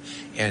harm,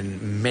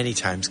 and many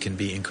times can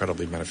be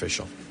incredibly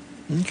beneficial.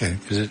 Okay,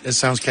 because it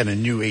sounds kind of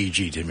new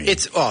agey to me.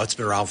 It's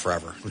been around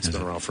forever. It's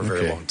been around for a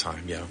very long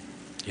time. Yeah,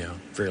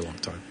 very long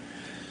time.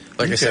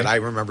 Like I said, I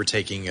remember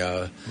taking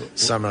a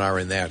seminar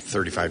in that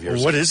 35 years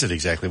ago. What is it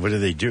exactly? What do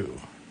they do?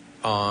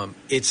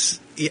 It's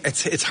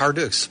hard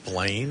to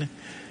explain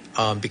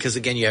because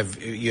again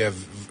you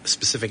have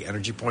specific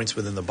energy points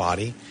within the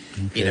body,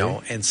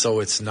 and so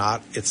it's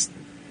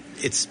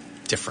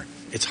different.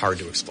 It's hard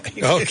to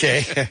explain.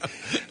 Okay,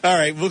 all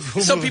right.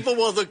 Some people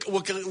will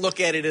look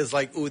at it as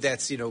like, ooh,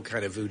 that's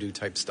kind of voodoo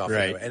type stuff,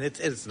 right? And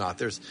it's not.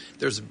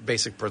 There's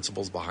basic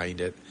principles behind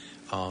it.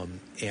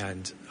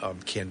 And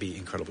can be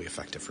incredibly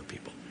effective for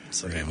people.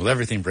 So, Right. Well,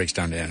 everything breaks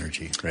down to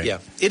energy, right? Yeah,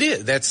 it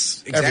is.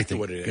 That's exactly Everything,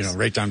 what it is. You know,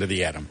 right down to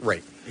the atom.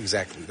 Right.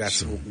 Exactly.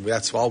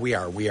 That's all we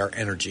are. We are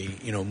energy.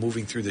 You know,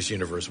 moving through this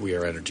universe, we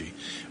are energy.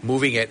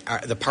 Moving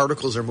at the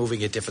particles are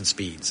moving at different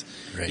speeds.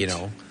 Right. You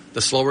know,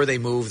 the slower they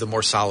move, the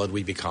more solid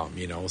we become.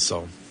 You know,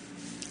 so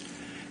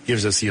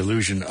gives us the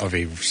illusion of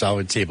a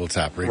solid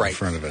tabletop right in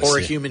front of us, or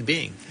a human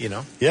being. You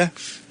know. Yeah.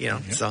 You know.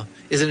 Yeah. So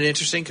isn't it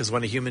interesting? Because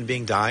when a human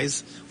being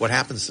dies, what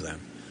happens to them?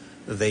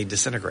 They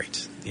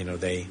disintegrate. You know,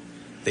 they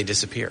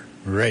disappear.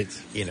 Right.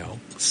 You know,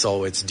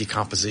 so it's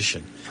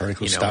decomposition.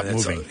 Particles stop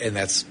moving. And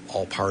that's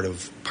all part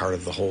of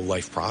the whole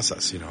life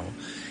process, you know.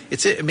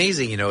 It's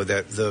amazing, you know,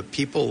 that the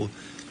people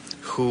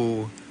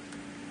who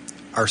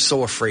are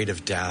so afraid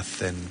of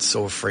death and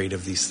so afraid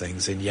of these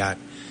things, and yet,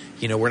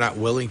 you know, we're not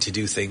willing to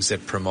do things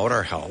that promote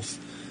our health.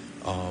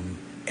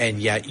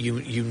 And yet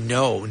you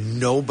know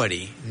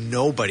nobody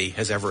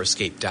has ever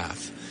escaped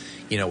death.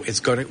 You know,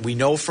 we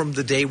know from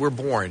the day we're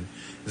born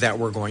that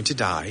we're going to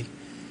die.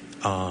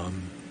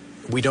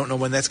 We don't know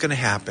when that's going to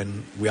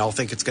happen. We all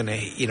think it's going to,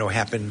 you know,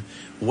 happen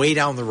way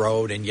down the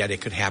road, and yet it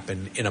could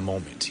happen in a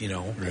moment. You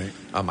know, right.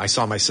 I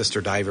saw my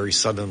sister die very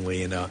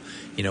suddenly in a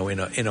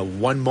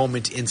 1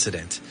 moment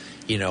incident,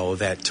 you know,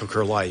 that took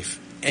her life,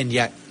 and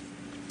yet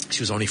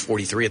she was only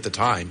 43 at the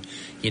time,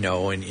 you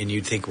know, and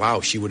you'd think,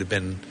 wow, she would have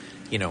been,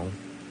 you know,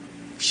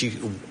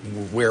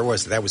 where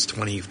was it? That was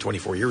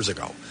 24 years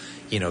ago,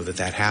 you know,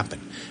 that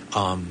happened.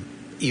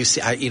 You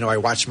see, I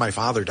watched my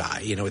father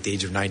die, you know, at the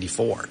age of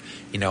 94,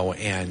 you know,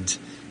 and,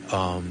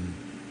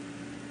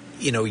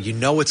 you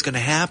know it's going to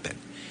happen.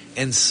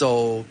 And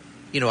so,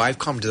 you know, I've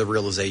come to the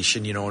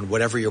realization, you know, and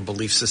whatever your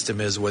belief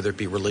system is, whether it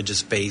be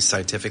religious-based,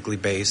 scientifically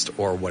based,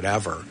 or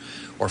whatever,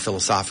 or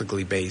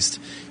philosophically based,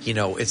 you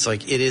know, it's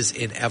like it is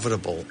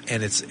inevitable,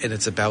 and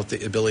it's about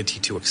the ability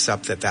to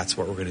accept that that's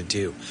what we're going to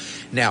do.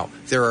 Now,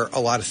 there are a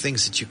lot of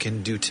things that you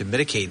can do to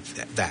mitigate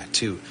that,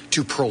 to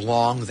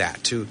prolong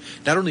that, to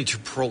not only to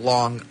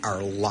prolong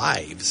our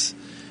lives,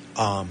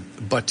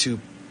 but to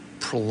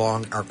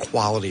prolong our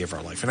quality of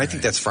our life. And I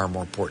think that's far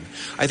more important.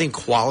 I think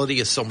quality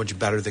is so much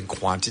better than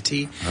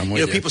quantity.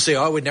 People say,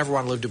 oh, I would never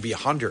want to live to be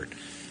 100.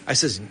 I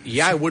says,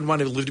 yeah, I wouldn't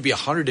want to live to be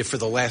 100 if for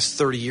the last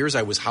 30 years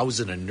I was housed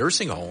in a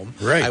nursing home.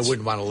 Right. I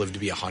wouldn't want to live to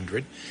be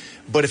 100.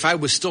 But if I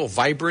was still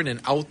vibrant and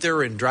out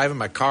there and driving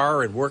my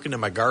car and working in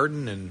my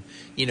garden and,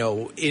 you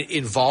know,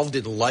 involved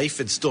in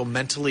life and still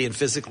mentally and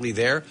physically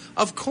there,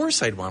 of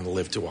course I'd want to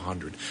live to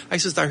 100. I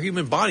says, our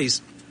human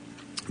bodies,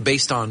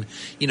 based on,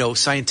 you know,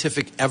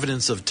 scientific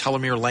evidence of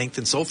telomere length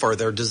and so far,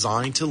 they're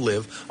designed to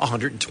live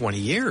 120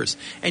 years.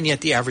 And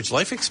yet the average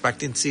life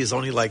expectancy is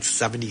only like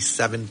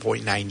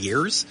 77.9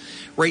 years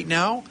right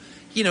now.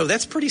 You know,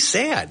 that's pretty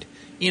sad.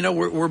 You know,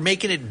 we're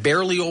making it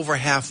barely over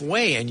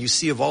halfway, and you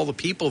see of all the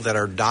people that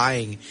are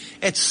dying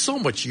at so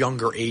much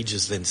younger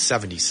ages than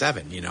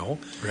 77, you know.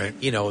 Right.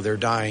 You know, they're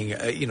dying,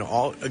 you know,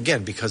 all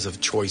again because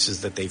of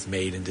choices that they've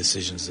made and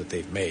decisions that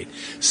they've made.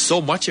 So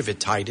much of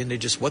it tied into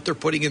just what they're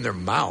putting in their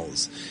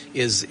mouths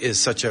is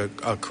such a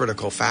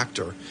critical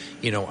factor,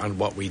 you know, on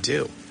what we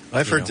do.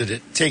 I've heard that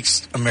it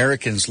takes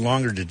Americans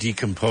longer to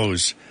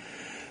decompose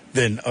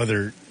than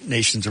other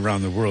nations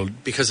around the world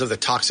because of the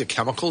toxic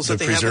chemicals that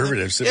they have. The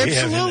preservatives that we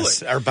have in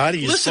this. Our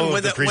body is full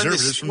of the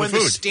preservatives from the food.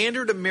 When the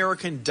standard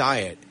American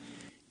diet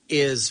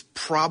is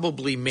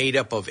probably made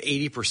up of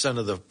 80%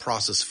 of the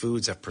processed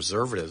foods have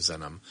preservatives in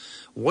them,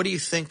 what do you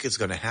think is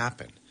going to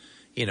happen?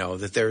 You know,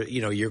 that they're,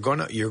 you know, you're going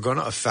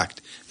to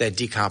affect that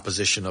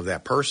decomposition of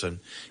that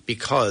person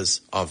because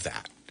of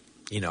that.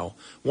 You know,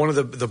 one of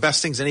the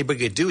best things anybody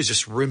could do is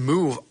just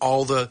remove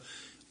all the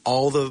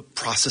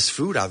processed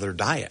food out of their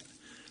diet.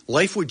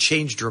 Life would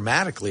change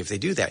dramatically if they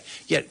do that.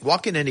 Yet,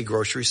 walk in any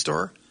grocery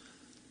store,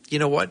 you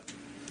know what?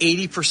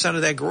 80%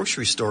 of that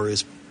grocery store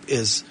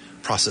is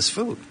processed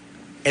food.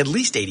 At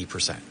least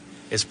 80%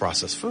 is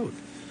processed food.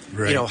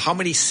 Right. You know, how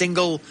many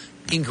single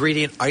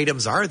ingredient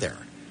items are there?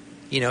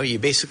 You know, you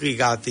basically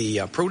got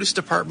the produce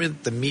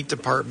department, the meat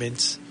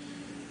department,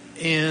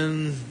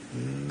 and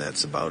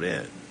that's about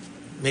it.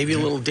 Maybe a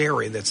little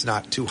dairy that's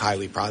not too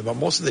highly processed. But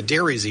most of the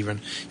dairies even,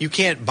 you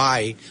can't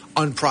buy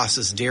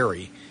unprocessed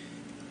dairy.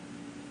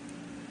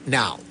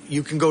 Now,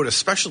 you can go to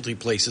specialty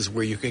places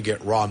where you can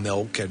get raw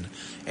milk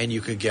and you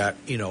could get,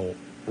 you know,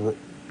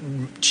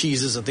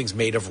 cheeses and things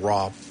made of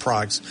raw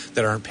products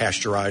that aren't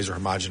pasteurized or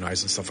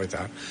homogenized and stuff like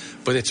that.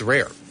 But it's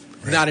rare.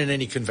 Right. Not in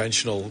any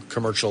conventional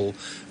commercial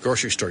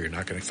grocery store. You're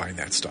not going to find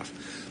that stuff.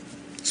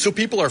 So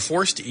people are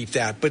forced to eat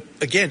that. But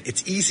again,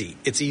 it's easy.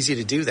 It's easy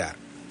to do that.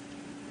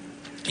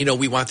 You know,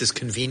 we want this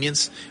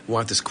convenience. We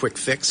want this quick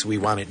fix. We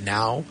want it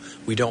now.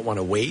 We don't want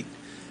to wait.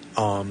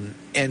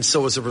 And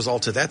so as a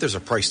result of that, there's a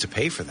price to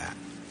pay for that,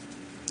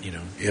 you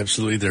know.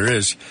 Absolutely there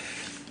is.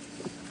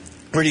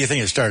 Where do you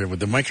think it started, with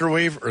the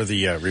microwave or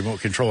the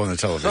remote control on the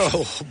television?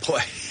 Oh,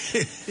 boy.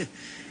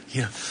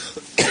 You know,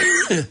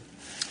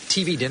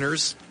 TV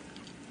dinners.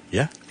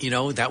 Yeah. You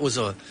know, that was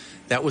a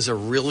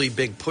really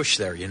big push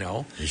there, you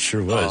know. It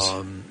sure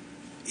was.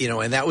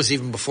 And that was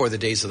even before the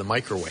days of the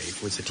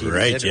microwave. Was the TV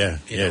right? dinner,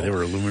 They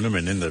were aluminum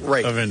and in the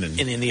oven, and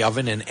in the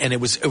oven, and it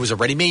was a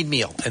ready-made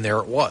meal, and there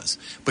it was.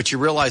 But you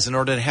realize in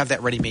order to have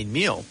that ready-made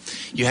meal,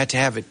 you had to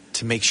have it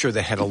to make sure that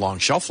it had a long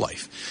shelf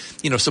life.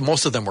 So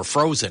most of them were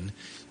frozen,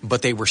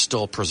 but they were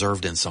still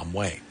preserved in some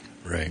way,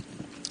 right?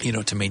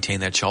 To maintain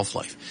that shelf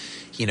life.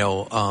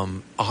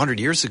 100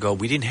 years ago,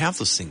 we didn't have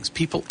those things.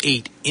 People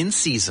ate in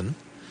season.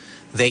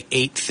 They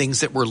ate things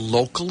that were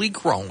locally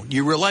grown.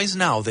 You realize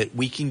now that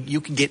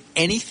you can get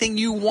anything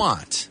you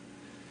want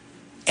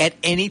at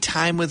any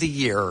time of the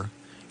year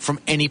from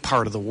any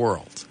part of the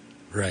world.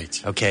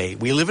 Right. Okay.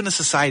 We live in a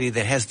society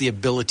that has the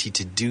ability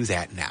to do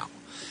that now.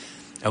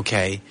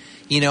 Okay.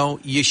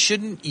 You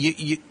shouldn't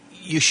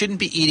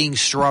be eating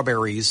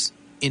strawberries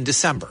in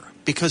December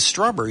because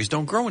strawberries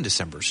don't grow in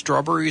December.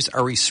 Strawberries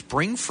are a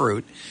spring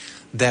fruit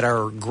that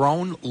are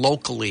grown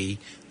locally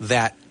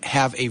that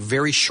have a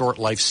very short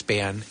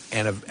lifespan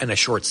and a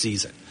short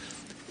season.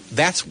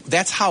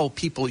 That's how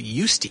people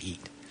used to eat.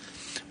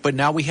 But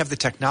now we have the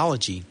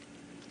technology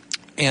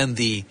and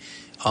we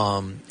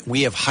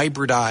have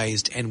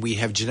hybridized and we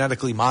have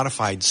genetically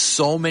modified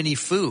so many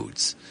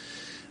foods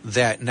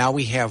that now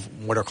we have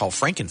what are called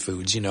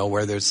frankenfoods,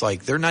 where there's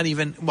they're not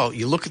even,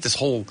 you look at this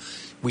whole,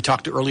 we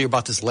talked earlier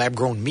about this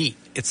lab-grown meat.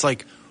 It's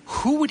like,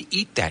 who would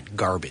eat that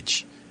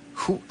garbage?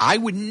 I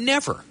would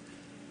never,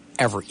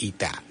 ever eat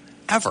that.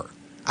 Ever.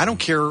 I don't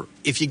care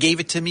if you gave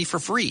it to me for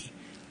free.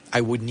 I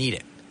wouldn't eat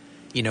it.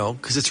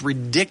 Because it's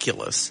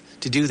ridiculous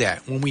to do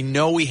that when we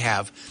know we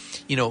have,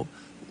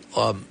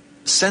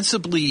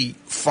 sensibly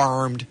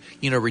farmed,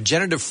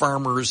 regenerative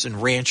farmers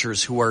and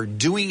ranchers who are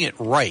doing it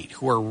right,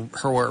 who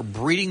are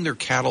breeding their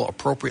cattle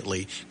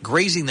appropriately,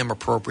 grazing them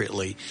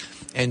appropriately,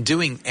 and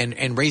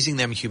raising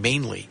them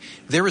humanely.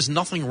 There is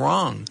nothing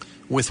wrong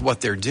with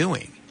what they're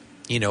doing,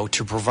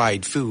 to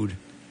provide food,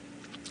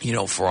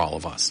 for all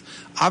of us.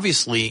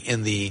 Obviously,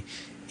 in the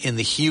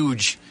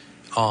huge,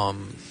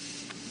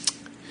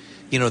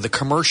 the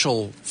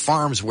commercial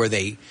farms where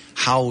they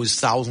house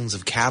thousands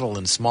of cattle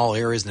in small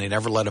areas and they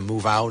never let them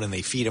move out and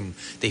they feed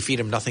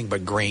them nothing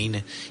but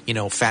grain,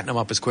 fatten them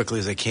up as quickly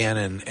as they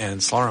can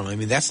and slaughter them. I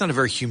mean, that's not a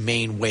very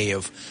humane way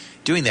of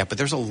doing that, but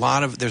there's a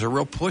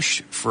real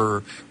push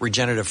for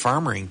regenerative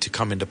farming to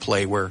come into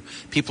play where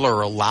people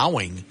are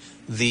allowing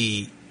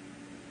the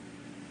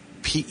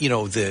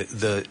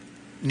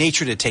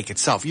nature to take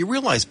itself. You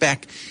realize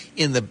back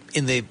in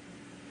the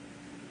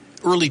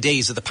early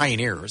days of the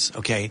pioneers,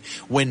 okay,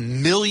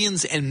 when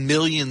millions and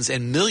millions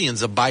and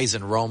millions of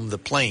bison roamed the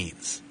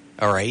plains,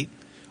 all right,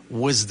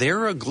 was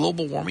there a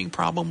global warming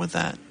problem with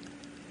that?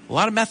 A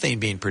lot of methane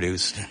being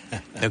produced,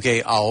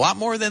 okay, a lot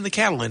more than the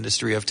cattle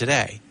industry of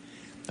today,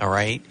 all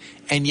right?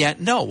 And yet,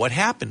 no, what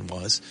happened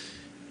was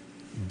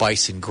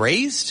bison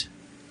grazed,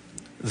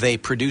 they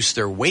produced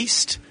their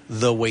waste,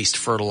 the waste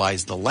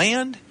fertilized the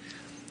land,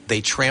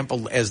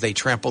 as they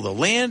trampled the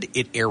land,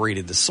 it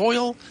aerated the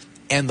soil,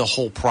 and the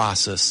whole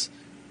process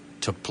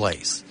took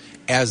place.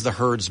 As the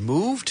herds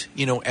moved,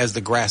 as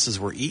the grasses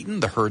were eaten,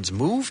 the herds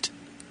moved,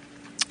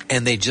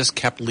 and they just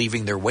kept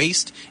leaving their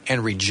waste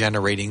and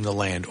regenerating the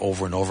land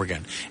over and over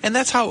again. And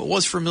that's how it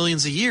was for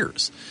millions of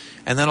years.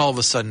 And then all of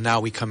a sudden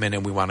now we come in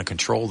and we want to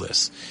control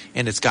this.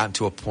 And it's gotten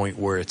to a point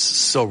where it's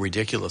so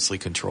ridiculously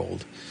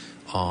controlled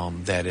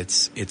that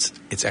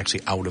it's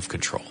actually out of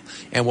control.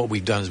 And what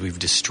we've done is we've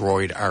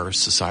destroyed our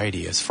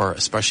society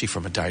especially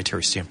from a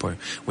dietary standpoint.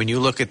 When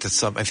you look at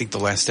I think the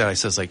last stat I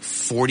said is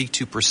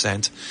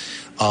 42%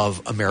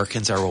 of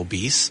Americans are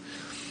obese,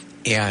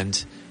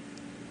 and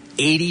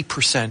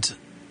 80%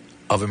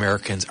 of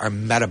Americans are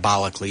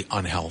metabolically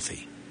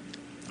unhealthy.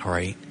 All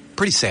right?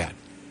 Pretty sad.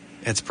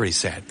 It's pretty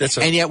sad.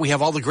 And yet we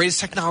have all the greatest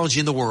technology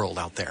in the world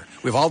out there.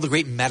 We have all the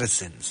great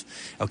medicines,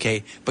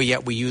 okay? But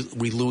yet we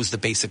lose the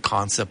basic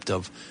concept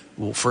of,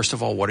 well, first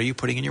of all, what are you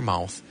putting in your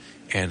mouth,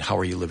 and how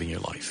are you living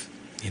your life,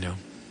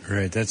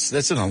 Right.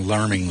 That's an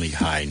alarmingly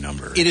high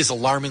number. It is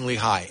alarmingly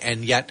high,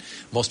 and yet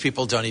most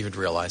people don't even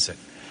realize it.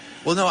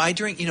 Well, no, I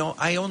drink,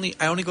 I only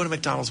go to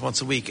McDonald's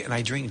once a week, and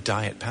I drink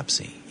Diet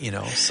Pepsi,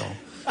 so...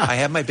 I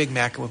have my Big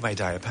Mac with my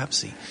Diet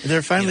Pepsi.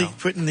 They're finally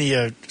putting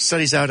the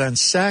studies out on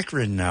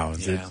saccharin now.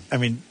 Yeah.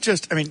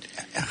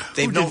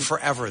 They've known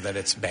forever that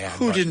it's bad.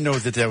 Who didn't know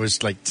that was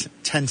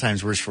 10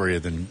 times worse for you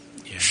than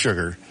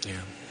sugar?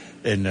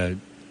 Yeah. And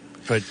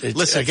but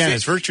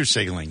it's virtue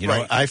signaling.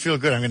 Right. I feel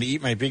good. I'm going to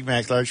eat my Big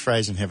Mac large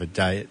fries and have a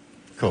Diet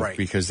Coke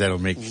because that'll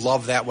make.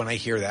 Love that when I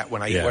hear that.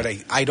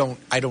 I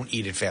don't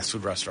eat at fast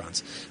food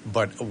restaurants,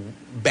 but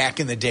back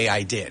in the day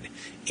I did,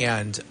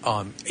 and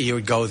you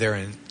would go there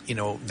and.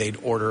 They'd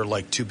order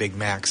 2 Big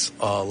Macs,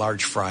 a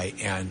large fry,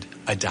 and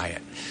a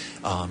diet.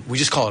 We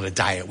just call it a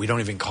diet. We don't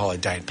even call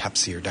it Diet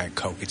Pepsi or Diet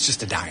Coke. It's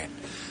just a diet.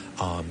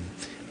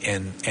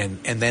 And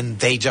then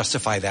they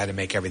justify that and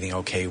make everything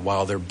okay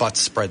while their butts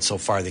spread so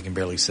far they can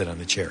barely sit on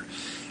the chair.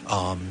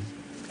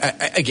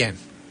 Again,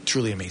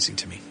 truly amazing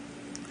to me.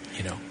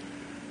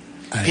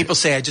 People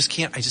say I just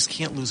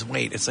can't lose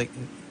weight. It's like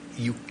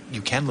you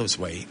can lose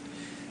weight.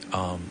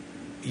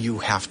 You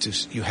have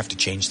to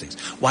change things.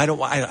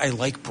 I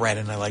like bread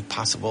and I like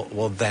pasta.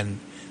 Well, then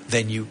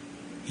then you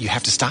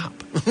have to stop.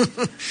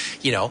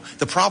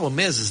 The problem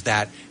is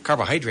that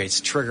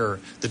carbohydrates trigger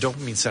the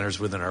dopamine centers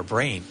within our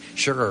brain.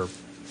 Sugar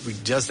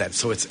does that.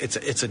 So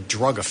it's a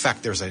drug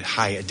effect. There's a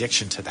high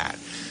addiction to that.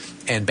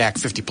 And back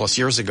 50 plus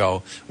years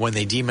ago, when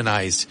they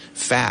demonized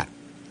fat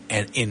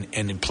and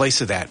in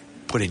place of that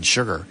put in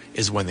sugar,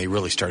 is when they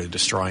really started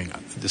destroying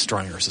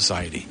our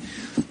society.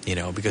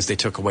 Because they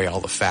took away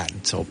all the fat.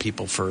 And so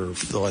people for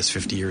the last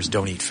 50 years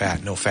don't eat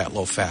fat, no fat,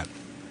 low fat.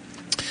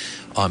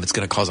 It's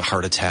going to cause a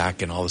heart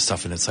attack and all this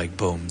stuff, and it's like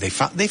boom. They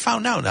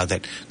found out now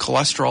that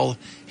cholesterol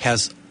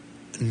has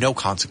no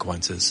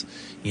consequences,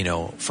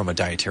 from a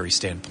dietary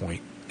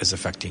standpoint, as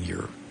affecting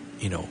your,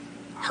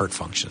 heart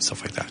function and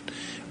stuff like that.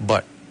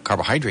 But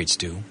carbohydrates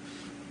do,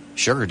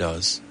 sugar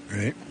does,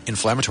 right?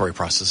 Inflammatory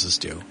processes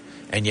do,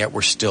 and yet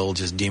we're still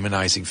just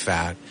demonizing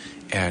fat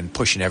and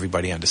pushing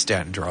everybody onto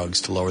statin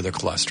drugs to lower their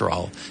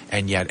cholesterol.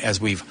 And yet, as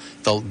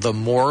the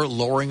more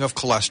lowering of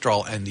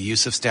cholesterol and the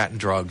use of statin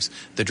drugs,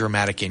 the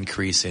dramatic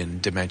increase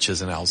in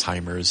dementias and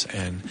Alzheimer's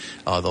and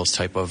those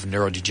type of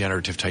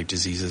neurodegenerative type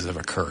diseases have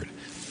occurred.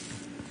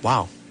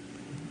 Wow.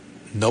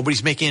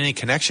 Nobody's making any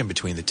connection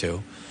between the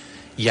two.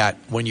 Yet,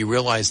 when you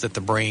realize that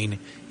the brain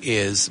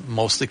is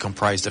mostly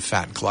comprised of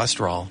fat and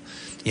cholesterol,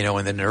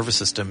 and the nervous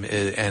system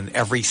and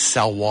every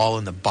cell wall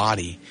in the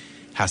body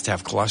has to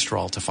have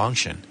cholesterol to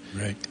function.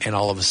 Right. And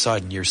all of a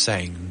sudden you're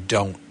saying,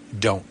 don't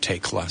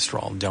take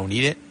cholesterol. Don't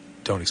eat it.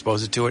 Don't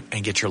expose it to it,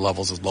 and get your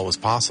levels as low as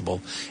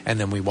possible. And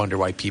then we wonder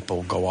why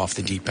people go off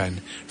the deep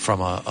end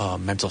from a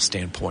mental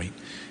standpoint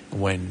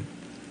when,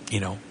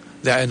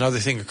 that another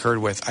thing occurred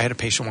with, I had a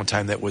patient one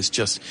time that was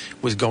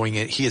going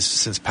in, he has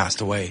since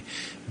passed away,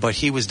 but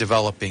he was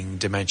developing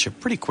dementia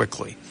pretty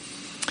quickly.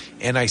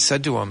 And I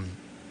said to him,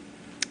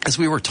 as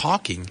we were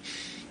talking,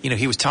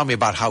 he was telling me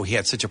about how he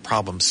had such a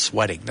problem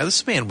sweating. Now,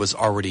 this man was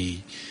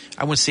already,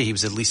 I wouldn't say he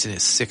was at least in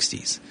his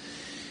 60s,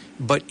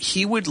 but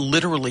he would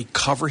literally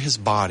cover his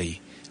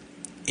body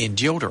in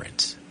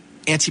deodorant,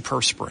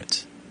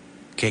 antiperspirant,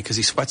 okay, because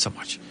he sweat so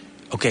much.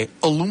 Okay,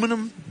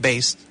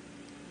 aluminum-based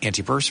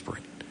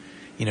antiperspirant.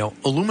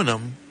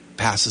 Aluminum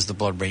passes the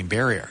blood-brain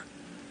barrier,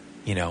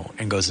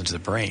 and goes into the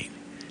brain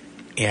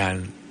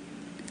and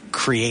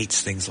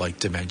creates things like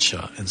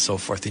dementia and so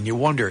forth. And you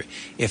wonder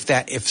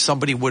if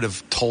somebody would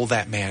have told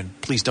that man,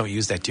 please don't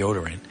use that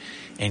deodorant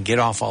and get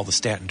off all the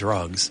statin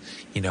drugs,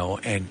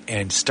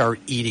 and start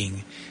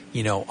eating,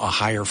 a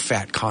higher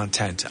fat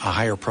content, a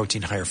higher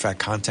protein, higher fat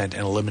content,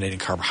 and eliminating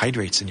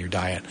carbohydrates in your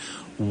diet,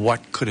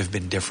 what could have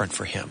been different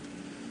for him?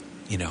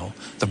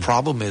 The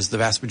problem is the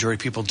vast majority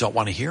of people don't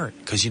want to hear it,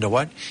 because you know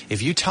what?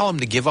 If you tell them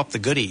to give up the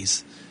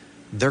goodies,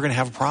 they're going to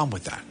have a problem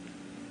with that.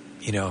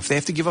 If they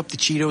have to give up the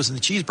Cheetos and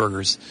the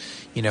cheeseburgers,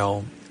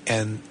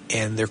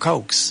 and their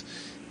Cokes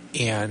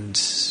and,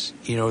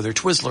 their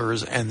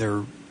Twizzlers and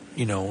their,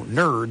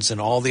 Nerds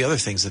and all the other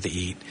things that they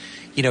eat,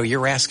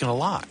 you're asking a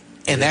lot.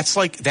 And that's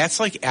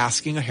like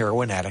asking a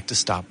heroin addict to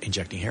stop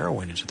injecting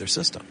heroin into their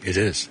system. It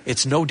is.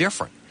 It's no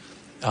different.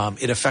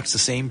 It affects the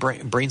same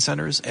brain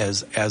centers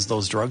as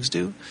those drugs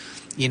do,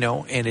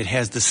 and it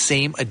has the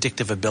same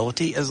addictive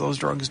ability as those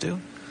drugs do.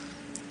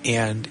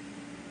 And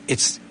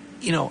it's,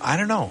 I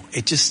don't know.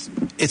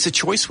 It's a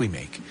choice we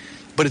make.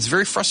 But it's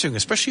very frustrating,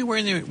 especially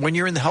when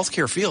you're in the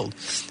healthcare field.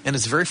 And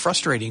it's very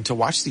frustrating to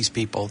watch these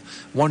people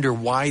wonder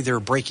why they're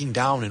breaking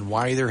down and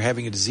why they're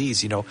having a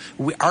disease.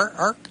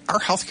 Our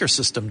healthcare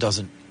system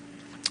doesn't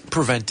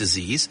prevent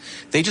disease.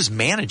 They just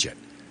manage it.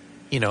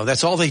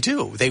 That's all they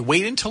do. They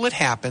wait until it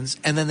happens,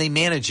 and then they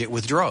manage it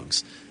with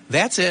drugs.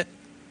 That's it.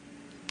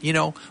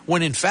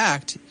 When in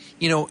fact,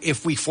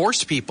 if we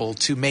forced people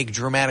to make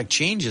dramatic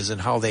changes in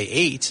how they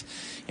ate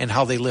and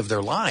how they live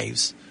their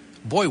lives,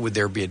 boy, would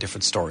there be a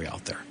different story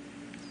out there.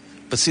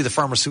 But see, the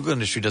pharmaceutical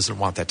industry doesn't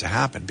want that to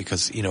happen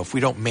because, if we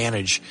don't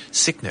manage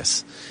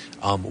sickness,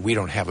 we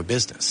don't have a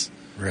business.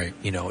 Right.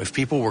 If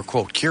people were,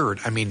 quote, cured,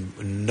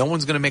 no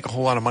one's going to make a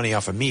whole lot of money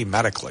off of me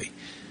medically,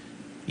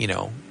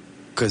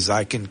 because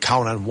I can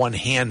count on one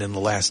hand in the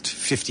last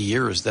 50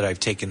 years that I've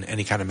taken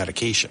any kind of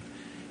medication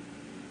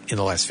in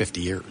the last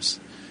 50 years,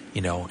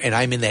 and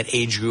I'm in that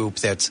age group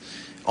that's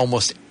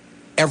almost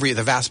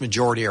the vast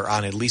majority are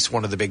on at least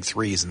one of the big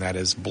threes, and that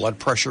is blood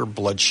pressure,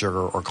 blood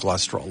sugar, or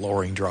cholesterol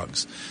lowering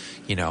drugs,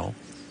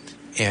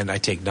 and I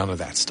take none of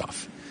that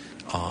stuff.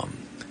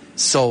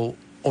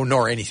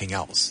 Nor anything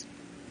else.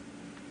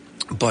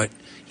 But,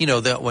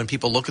 that when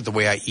people look at the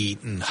way I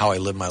eat and how I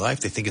live my life,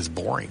 they think it's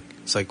boring.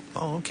 It's like,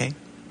 oh, okay.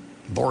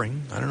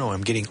 Boring. I don't know.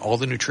 I'm getting all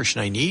the nutrition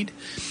I need.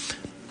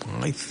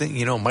 I think,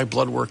 my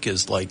blood work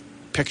is like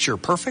picture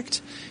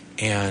perfect,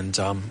 and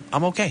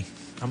I'm okay.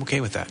 I'm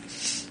okay with that.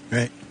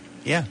 Right.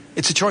 Yeah.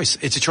 It's a choice.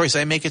 It's a choice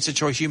I make. It's a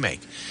choice you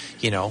make.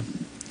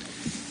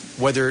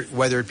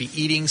 Whether it be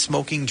eating,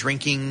 smoking,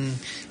 drinking,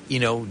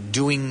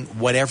 doing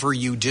whatever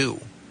you do.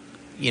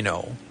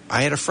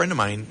 I had a friend of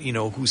mine,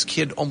 whose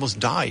kid almost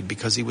died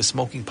because he was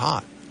smoking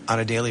pot on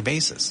a daily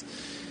basis.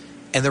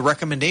 And the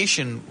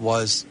recommendation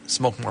was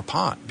smoke more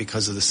pot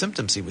because of the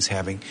symptoms he was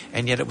having,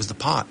 and yet it was the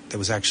pot that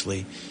was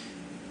actually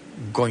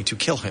going to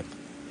kill him.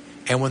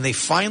 And when they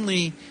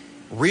finally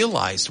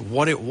realized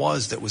what it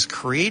was that was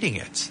creating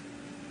it,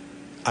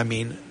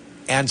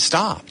 and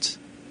stopped,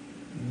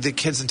 the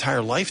kid's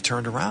entire life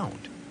turned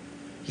around,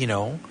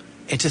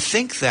 and to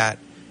think that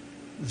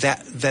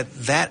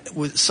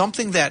was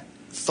something that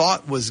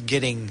thought was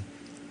getting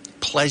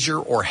pleasure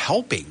or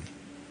helping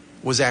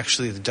was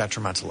actually the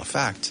detrimental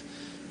effect.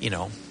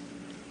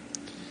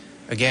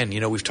 Again,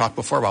 we've talked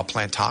before about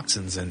plant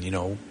toxins, and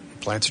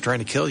plants are trying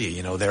to kill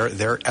you.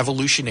 They're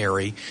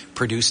evolutionary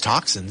produced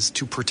toxins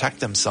to protect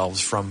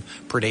themselves from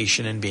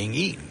predation and being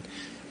eaten.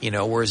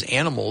 Whereas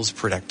animals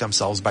protect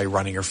themselves by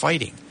running or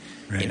fighting.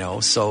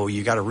 Right. So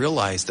you got to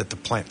realize that the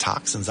plant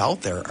toxins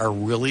out there are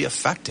really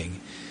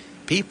affecting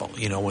people.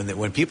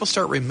 When people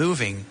start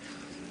removing,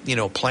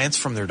 plants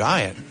from their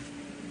diet,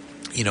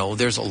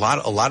 there's a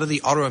lot of the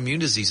autoimmune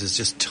diseases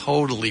just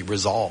totally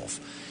resolve.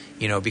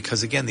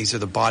 Because again, these are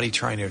the body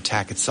trying to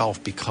attack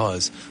itself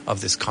because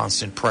of this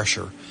constant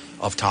pressure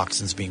of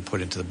toxins being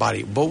put into the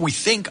body. But we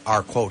think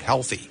are, quote,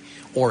 healthy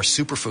or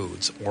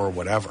superfoods or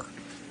whatever,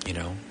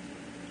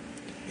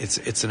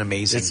 It's an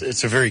amazing.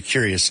 It's a very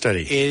curious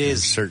study. It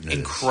is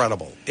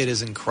incredible. It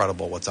is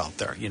incredible what's out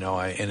there,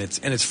 and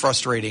it's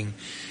frustrating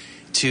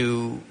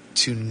to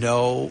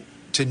know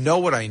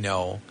what I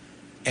know,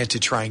 and to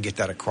try and get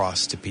that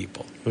across to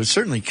people. It was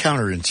certainly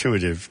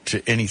counterintuitive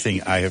to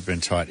anything I have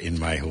been taught in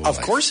my whole life.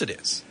 Of course it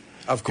is.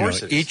 Of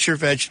course it is. Eat your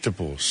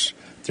vegetables.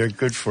 They're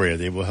good for you.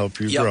 They will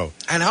help you grow.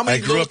 And how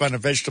many I grew up on a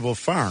vegetable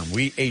farm.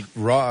 We ate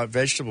raw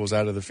vegetables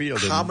out of the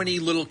field. How many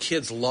little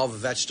kids love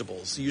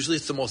vegetables? Usually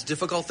it's the most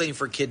difficult thing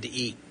for a kid to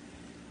eat,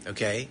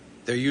 okay?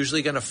 They're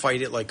usually going to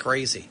fight it like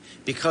crazy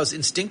because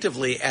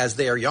instinctively, as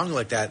they are young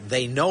like that,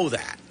 they know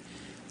that.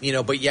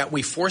 But yet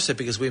we force it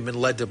because we've been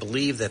led to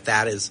believe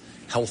that is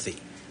healthy.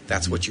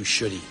 That's what you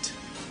should eat,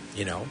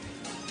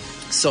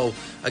 So,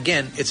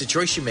 again, it's a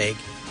choice you make.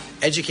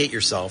 Educate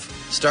yourself.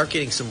 Start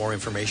getting some more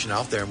information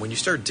out there. And when you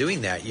start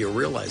doing that, you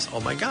realize, oh,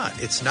 my God,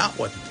 it's not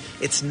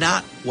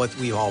what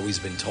we've always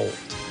been told.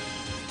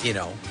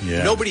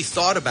 Nobody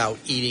thought about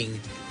eating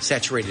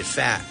saturated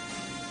fat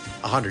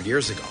 100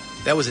 years ago.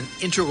 That was an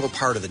integral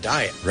part of the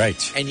diet.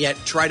 Right. And yet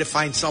try to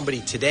find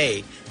somebody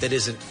today that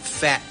isn't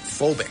fat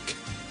phobic,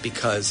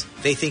 because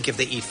they think if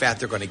they eat fat,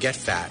 they're going to get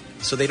fat.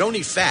 So they don't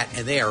eat fat,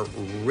 and they are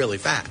really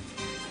fat,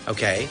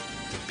 okay?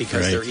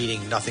 Because they're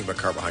eating nothing but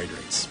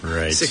carbohydrates.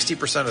 Right.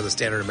 60% of the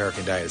standard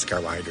American diet is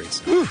carbohydrates.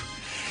 Whew.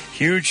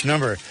 Huge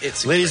number.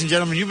 Ladies and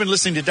gentlemen, you've been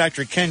listening to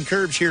Dr. Ken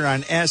Kurbs here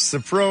on Ask the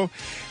Pro. And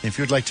if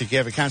you'd like to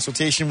have a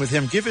consultation with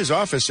him, give his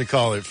office a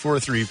call at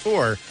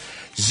 434-0671,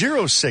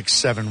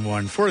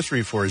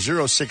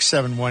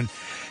 434-0671.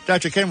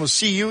 Dr. Ken, we'll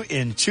see you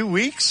in 2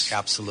 weeks.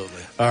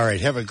 Absolutely. All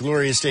right. Have a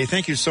glorious day.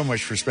 Thank you so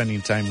much for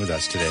spending time with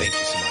us today. Thank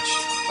you so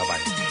much.